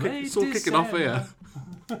Marriott. It's all, Late it's all kicking off here.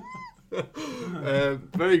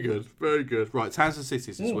 Very good. Very good. Right, towns and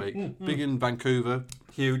cities this week. Big in Vancouver.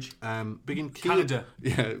 Huge. Big in Canada.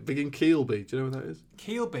 Yeah, big in Keelby. Do you know where that is?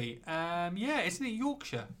 Keelby. Yeah, isn't it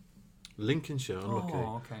Yorkshire? Lincolnshire. Unlucky.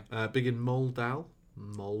 Oh, okay. Big in Moldal.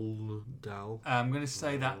 Moldal. I'm going to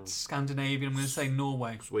say that's Scandinavian. I'm going to say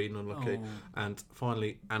Norway. Sweden. Unlucky. Oh. And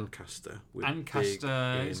finally, Ancaster. with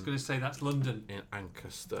Ancaster big is going to say that's London. in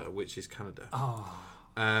Ancaster, which is Canada. Oh.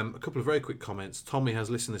 A couple of very quick comments. Tommy has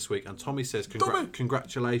listened this week, and Tommy says Tommy!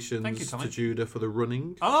 congratulations Thank you, Tommy. to Judah for the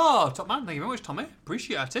running, Oh, top man. Thank you very much, Tommy.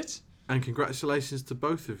 Appreciate it. and congratulations to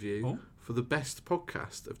both of you Oh. for the best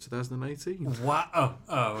podcast of 2018. Wow.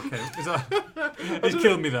 Oh, okay. Is that... He's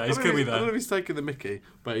killed me there. He's killed me I don't know there. if he's taking the mickey,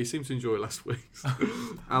 but he seemed to enjoy last week's.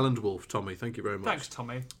 Alan Wolf, Tommy, thank you very much. Thanks,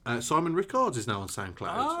 Tommy. Simon Rickards is now on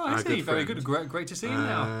SoundCloud. Oh, I our see. Very friend. good. Great to see you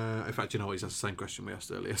now. In fact, you know what? He's asked the same question we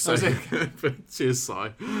asked earlier. So, is it? cheers, Si.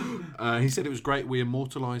 He said it was great. We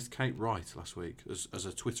immortalised Kate Wright last week as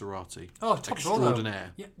a Twitterati. Oh, top drawer, though.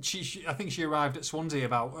 extraordinaire. Yeah, I think she arrived at Swansea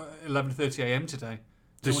about 11:30 a.m. today.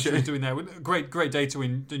 Did What she? she was doing there. Great day to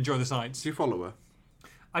enjoy the sights. Do you follow her?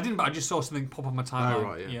 I didn't, but I just saw something pop on my timeline. Oh,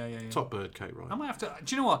 right, yeah. Yeah. Top bird, Kate Wright. I might have to.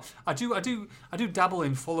 Do you know what? I do dabble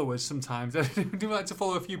in followers sometimes. I do like to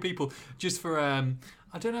follow a few people just for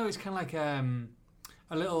I don't know. It's kind of like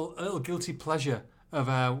a little guilty pleasure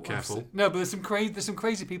of Careful. No, but there's some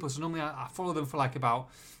crazy people. So normally I follow them for like about,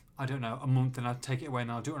 I don't know, a month, and I take it away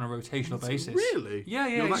and I'll do it on a rotational basis. Really? Yeah.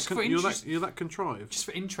 You're Just for you're interest. you're that contrived? Just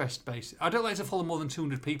for interest base. I don't like to follow more than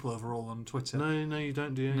 200 people overall on Twitter. No, you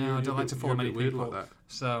don't, do you? No, You're I a don't like bit- to follow you're a many bit weird people. like that.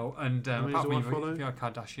 So, and How many apart do from I follow? if you're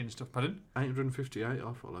Kardashian and stuff, pardon? 858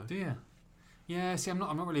 I follow. Do you? Yeah, see, I'm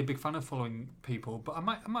not really a big fan of following people, but I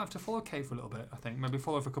might have to follow Kate for a little bit. I think maybe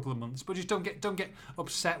follow for a couple of months, but just don't get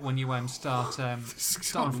upset when you start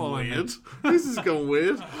following me. weird. This has gone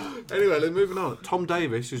weird. Anyway, let's moving on. Tom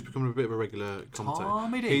Davis, who's becoming a bit of a regular commentator.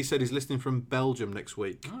 Tommy D. He said he's listening from Belgium next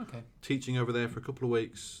week. Oh, okay. Teaching over there for a couple of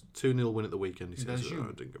weeks. 2-0 win at the weekend. He says Belgium.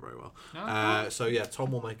 it didn't go very well. No, So yeah,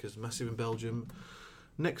 Tom will make us massive in Belgium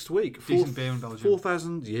next week. Decent beer in Belgium.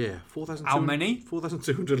 4,000. Yeah, 4,000. How many?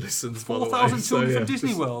 4,200 listens. by the way. 4,200 from yeah,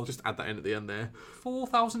 Disney World. Just add that in at the end there.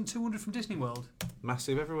 4,200 from Disney World.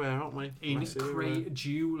 Massive everywhere, aren't we? Massive everywhere.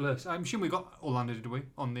 Incredulous. I'm assuming we got Orlando, did we,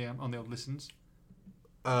 on the old listens?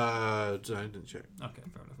 Didn't check. Okay,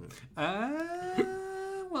 fair enough.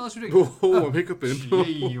 What else are we doing? Oh, I'm hiccuping.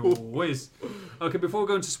 Gee whiz. Okay, before we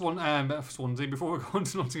go into Swansea, before we go on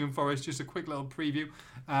to Nottingham Forest, just a quick little preview.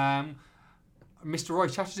 Mr. Roy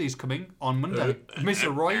Chatterjee is coming on Monday.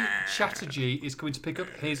 Mr. Roy Chatterjee is coming to pick up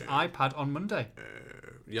his iPad on Monday.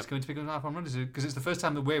 He's Yep. coming to pick up his iPad on Monday because it's the first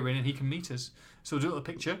time that we're in and he can meet us. So we'll do a little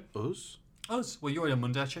picture. Us? Us? Well, you're in on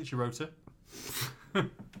Monday. I checked your rota.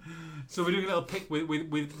 So we're doing a little pic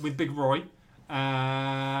with Big Roy.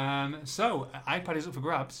 So iPad is up for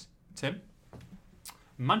grabs. Tim.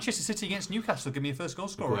 Manchester City against Newcastle. Give me a first goal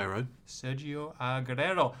scorer. Aguero. Sergio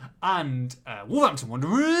Aguero. And Wolverhampton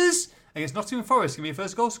Wanderers against Nottingham Forest. Give me a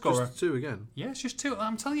first goal scorer. Just 2 again. Yeah, it's just 2.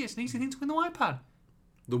 I'm telling you, it's an easy thing to win the iPad.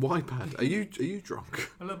 The iPad. Are you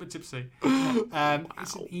drunk? A little bit tipsy.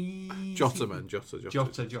 It's an easy... Jota, man. Jota.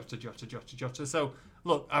 Jota. So,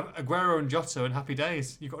 look, Aguero and Jota and happy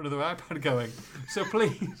days. You've got another iPad going. So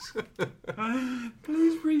please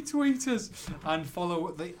retweet us and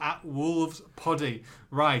follow the @Wolves Poddy.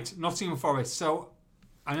 Right, Nottingham Forest. So,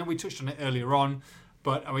 I know we touched on it earlier on,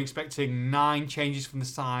 but are we expecting 9 changes from the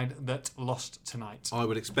side that lost tonight? I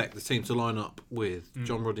would expect the team to line up with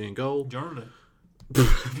John Ruddy in goal. Generally.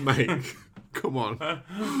 Mate, come on.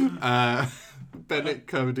 Bennett,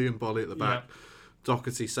 Cody and Bolly at the back.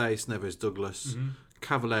 Doherty, Sace, Neves, Douglas.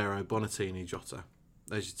 Cavallero, Bonatini, Jota.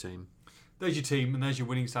 There's your team. There's your team and there's your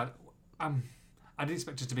winning side. I didn't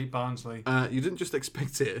expect us to beat Barnsley. You didn't just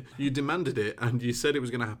expect it. You demanded it and you said it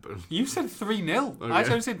was going to happen. You said 3-0. Okay. I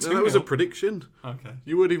said 2-0. No, that was a prediction. Okay.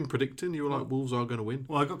 You weren't even predicting. You were like, Wolves are going to win.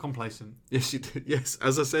 Well, I got complacent. Yes, you did. Yes,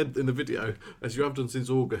 as I said in the video, as you have done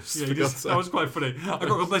since August. Yeah, for God's sake. that was quite funny. I got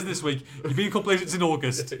complacent this week. You've been complacent in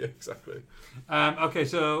August. Yeah, exactly. Okay,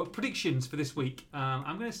 so predictions for this week.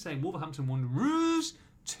 I'm going to say Wolverhampton Wanderers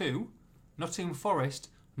 2, Nottingham Forest,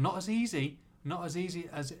 not as easy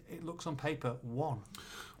as it looks on paper, 1.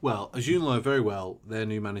 Well, as you know very well, their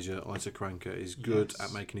new manager, Isaac Ranker, is good Yes.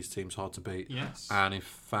 at making his teams hard to beat. Yes. And in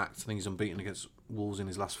fact, I think he's unbeaten against Wolves in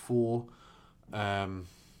his last 4.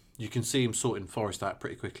 you can see him sorting Forest out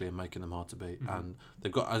pretty quickly and making them hard to beat. And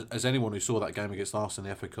they've got, as anyone who saw that game against Arsenal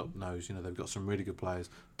in the FA Cup knows, they've got some really good players.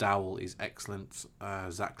 Dowell is excellent.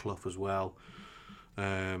 Zach Clough as well.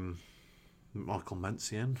 Michael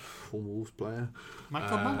Mancien, former Wolves player.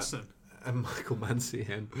 Michael Manson. And Michael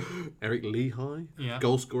Mancien. Eric Lehigh, Yeah.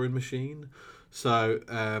 goal scoring machine. So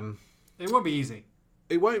It won't be easy.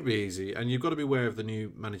 it won't be easy, and you've got to be aware of the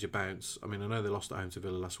new manager bounce. I mean, I know they lost at home to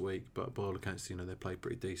Villa last week, but by all accounts, they played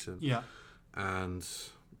pretty decent. Yeah. And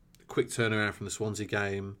quick turnaround from the Swansea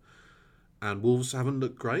game. And Wolves haven't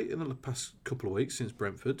looked great in the past couple of weeks since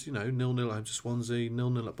Brentford. 0-0 at home to Swansea,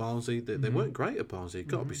 0-0 at Barnsley. They weren't great at Barnsley,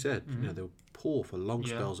 got to be said. They were poor for long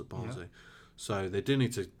spells at Barnsley. So they do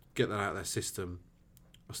need to get that out of their system.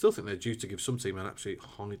 I still think they're due to give some team an absolute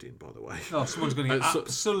hiding, by the way. Oh, someone's going to get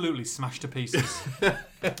absolutely smashed to pieces.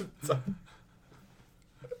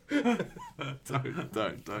 Don't.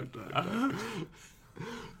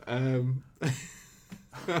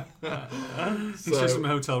 It's just from a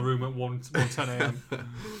hotel room at 1:10 a.m.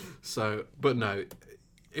 So, but no,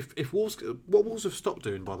 if Wolves, what Wolves have stopped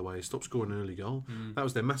doing, by the way, is stop scoring an early goal. That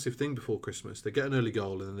was their massive thing before Christmas. They get an early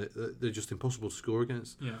goal and then they're just impossible to score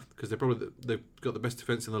against. Yeah. Because they've got the best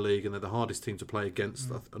defence in the league and they're the hardest team to play against.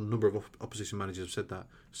 A number of opposition managers have said that.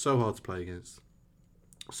 So hard to play against.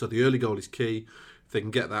 So the early goal is key. If they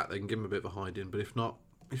can get that, they can give them a bit of a hiding. But if not,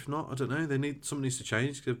 I don't know. Something needs to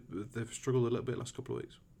change because they've struggled a little bit last couple of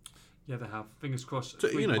weeks. Yeah, they have. Fingers crossed.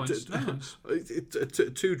 3 points.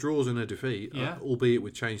 Two draws and a defeat, albeit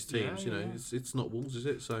with changed teams. Yeah. It's not Wolves, is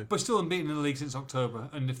it? So, but still unbeaten in the league since October,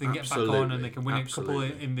 and if they can get back on and they can win a couple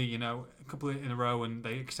in a row, and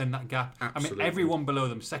they extend that gap. Absolutely. I mean, everyone below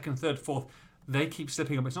them, second, third, fourth, they keep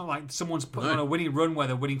slipping up. It's not like someone's putting on a winning run where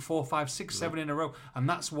they're winning 4, 5, 6, 7 in a row, and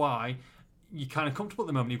that's why you're kind of comfortable at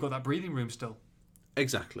the moment. You've got that breathing room still.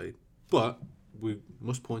 Exactly, but we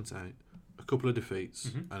must point out a couple of defeats,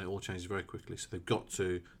 and it all changes very quickly. So they've got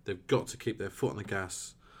to keep their foot on the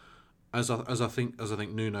gas. As I think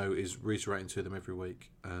Nuno is reiterating to them every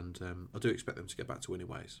week, and I do expect them to get back to winning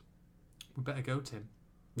ways. We better go, Tim.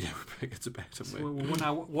 Yeah, we better get to bed, don't we?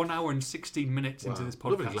 So we're 1 hour and 16 minutes into this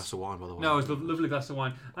podcast. Lovely glass of wine, by the way. No, it's a lovely glass of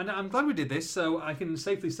wine. And I'm glad we did this, so I can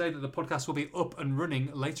safely say that the podcast will be up and running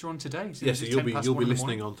later on today. Yes, so you'll be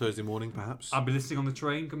listening on Thursday morning, perhaps. I'll be listening on the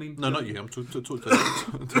train coming. No, not you. I'm talking to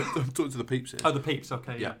the peeps here. Oh, the peeps.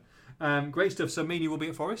 Okay, yeah. Great stuff. So me and you will be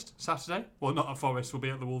at Forest Saturday. Well, not at Forest. We'll be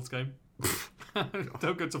at the Wolves game.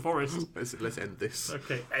 Don't go to Forest. Let's end this.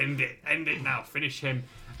 Okay, end it now. Finish him.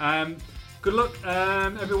 Good luck,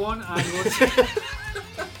 everyone. And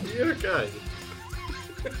You okay?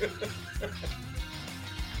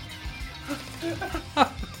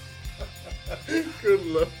 Good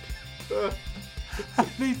luck. I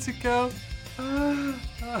need to go. Oh,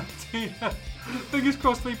 dear. Fingers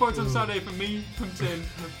crossed, 3 points on Saturday for me, from Tim.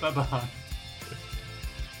 Bye-bye.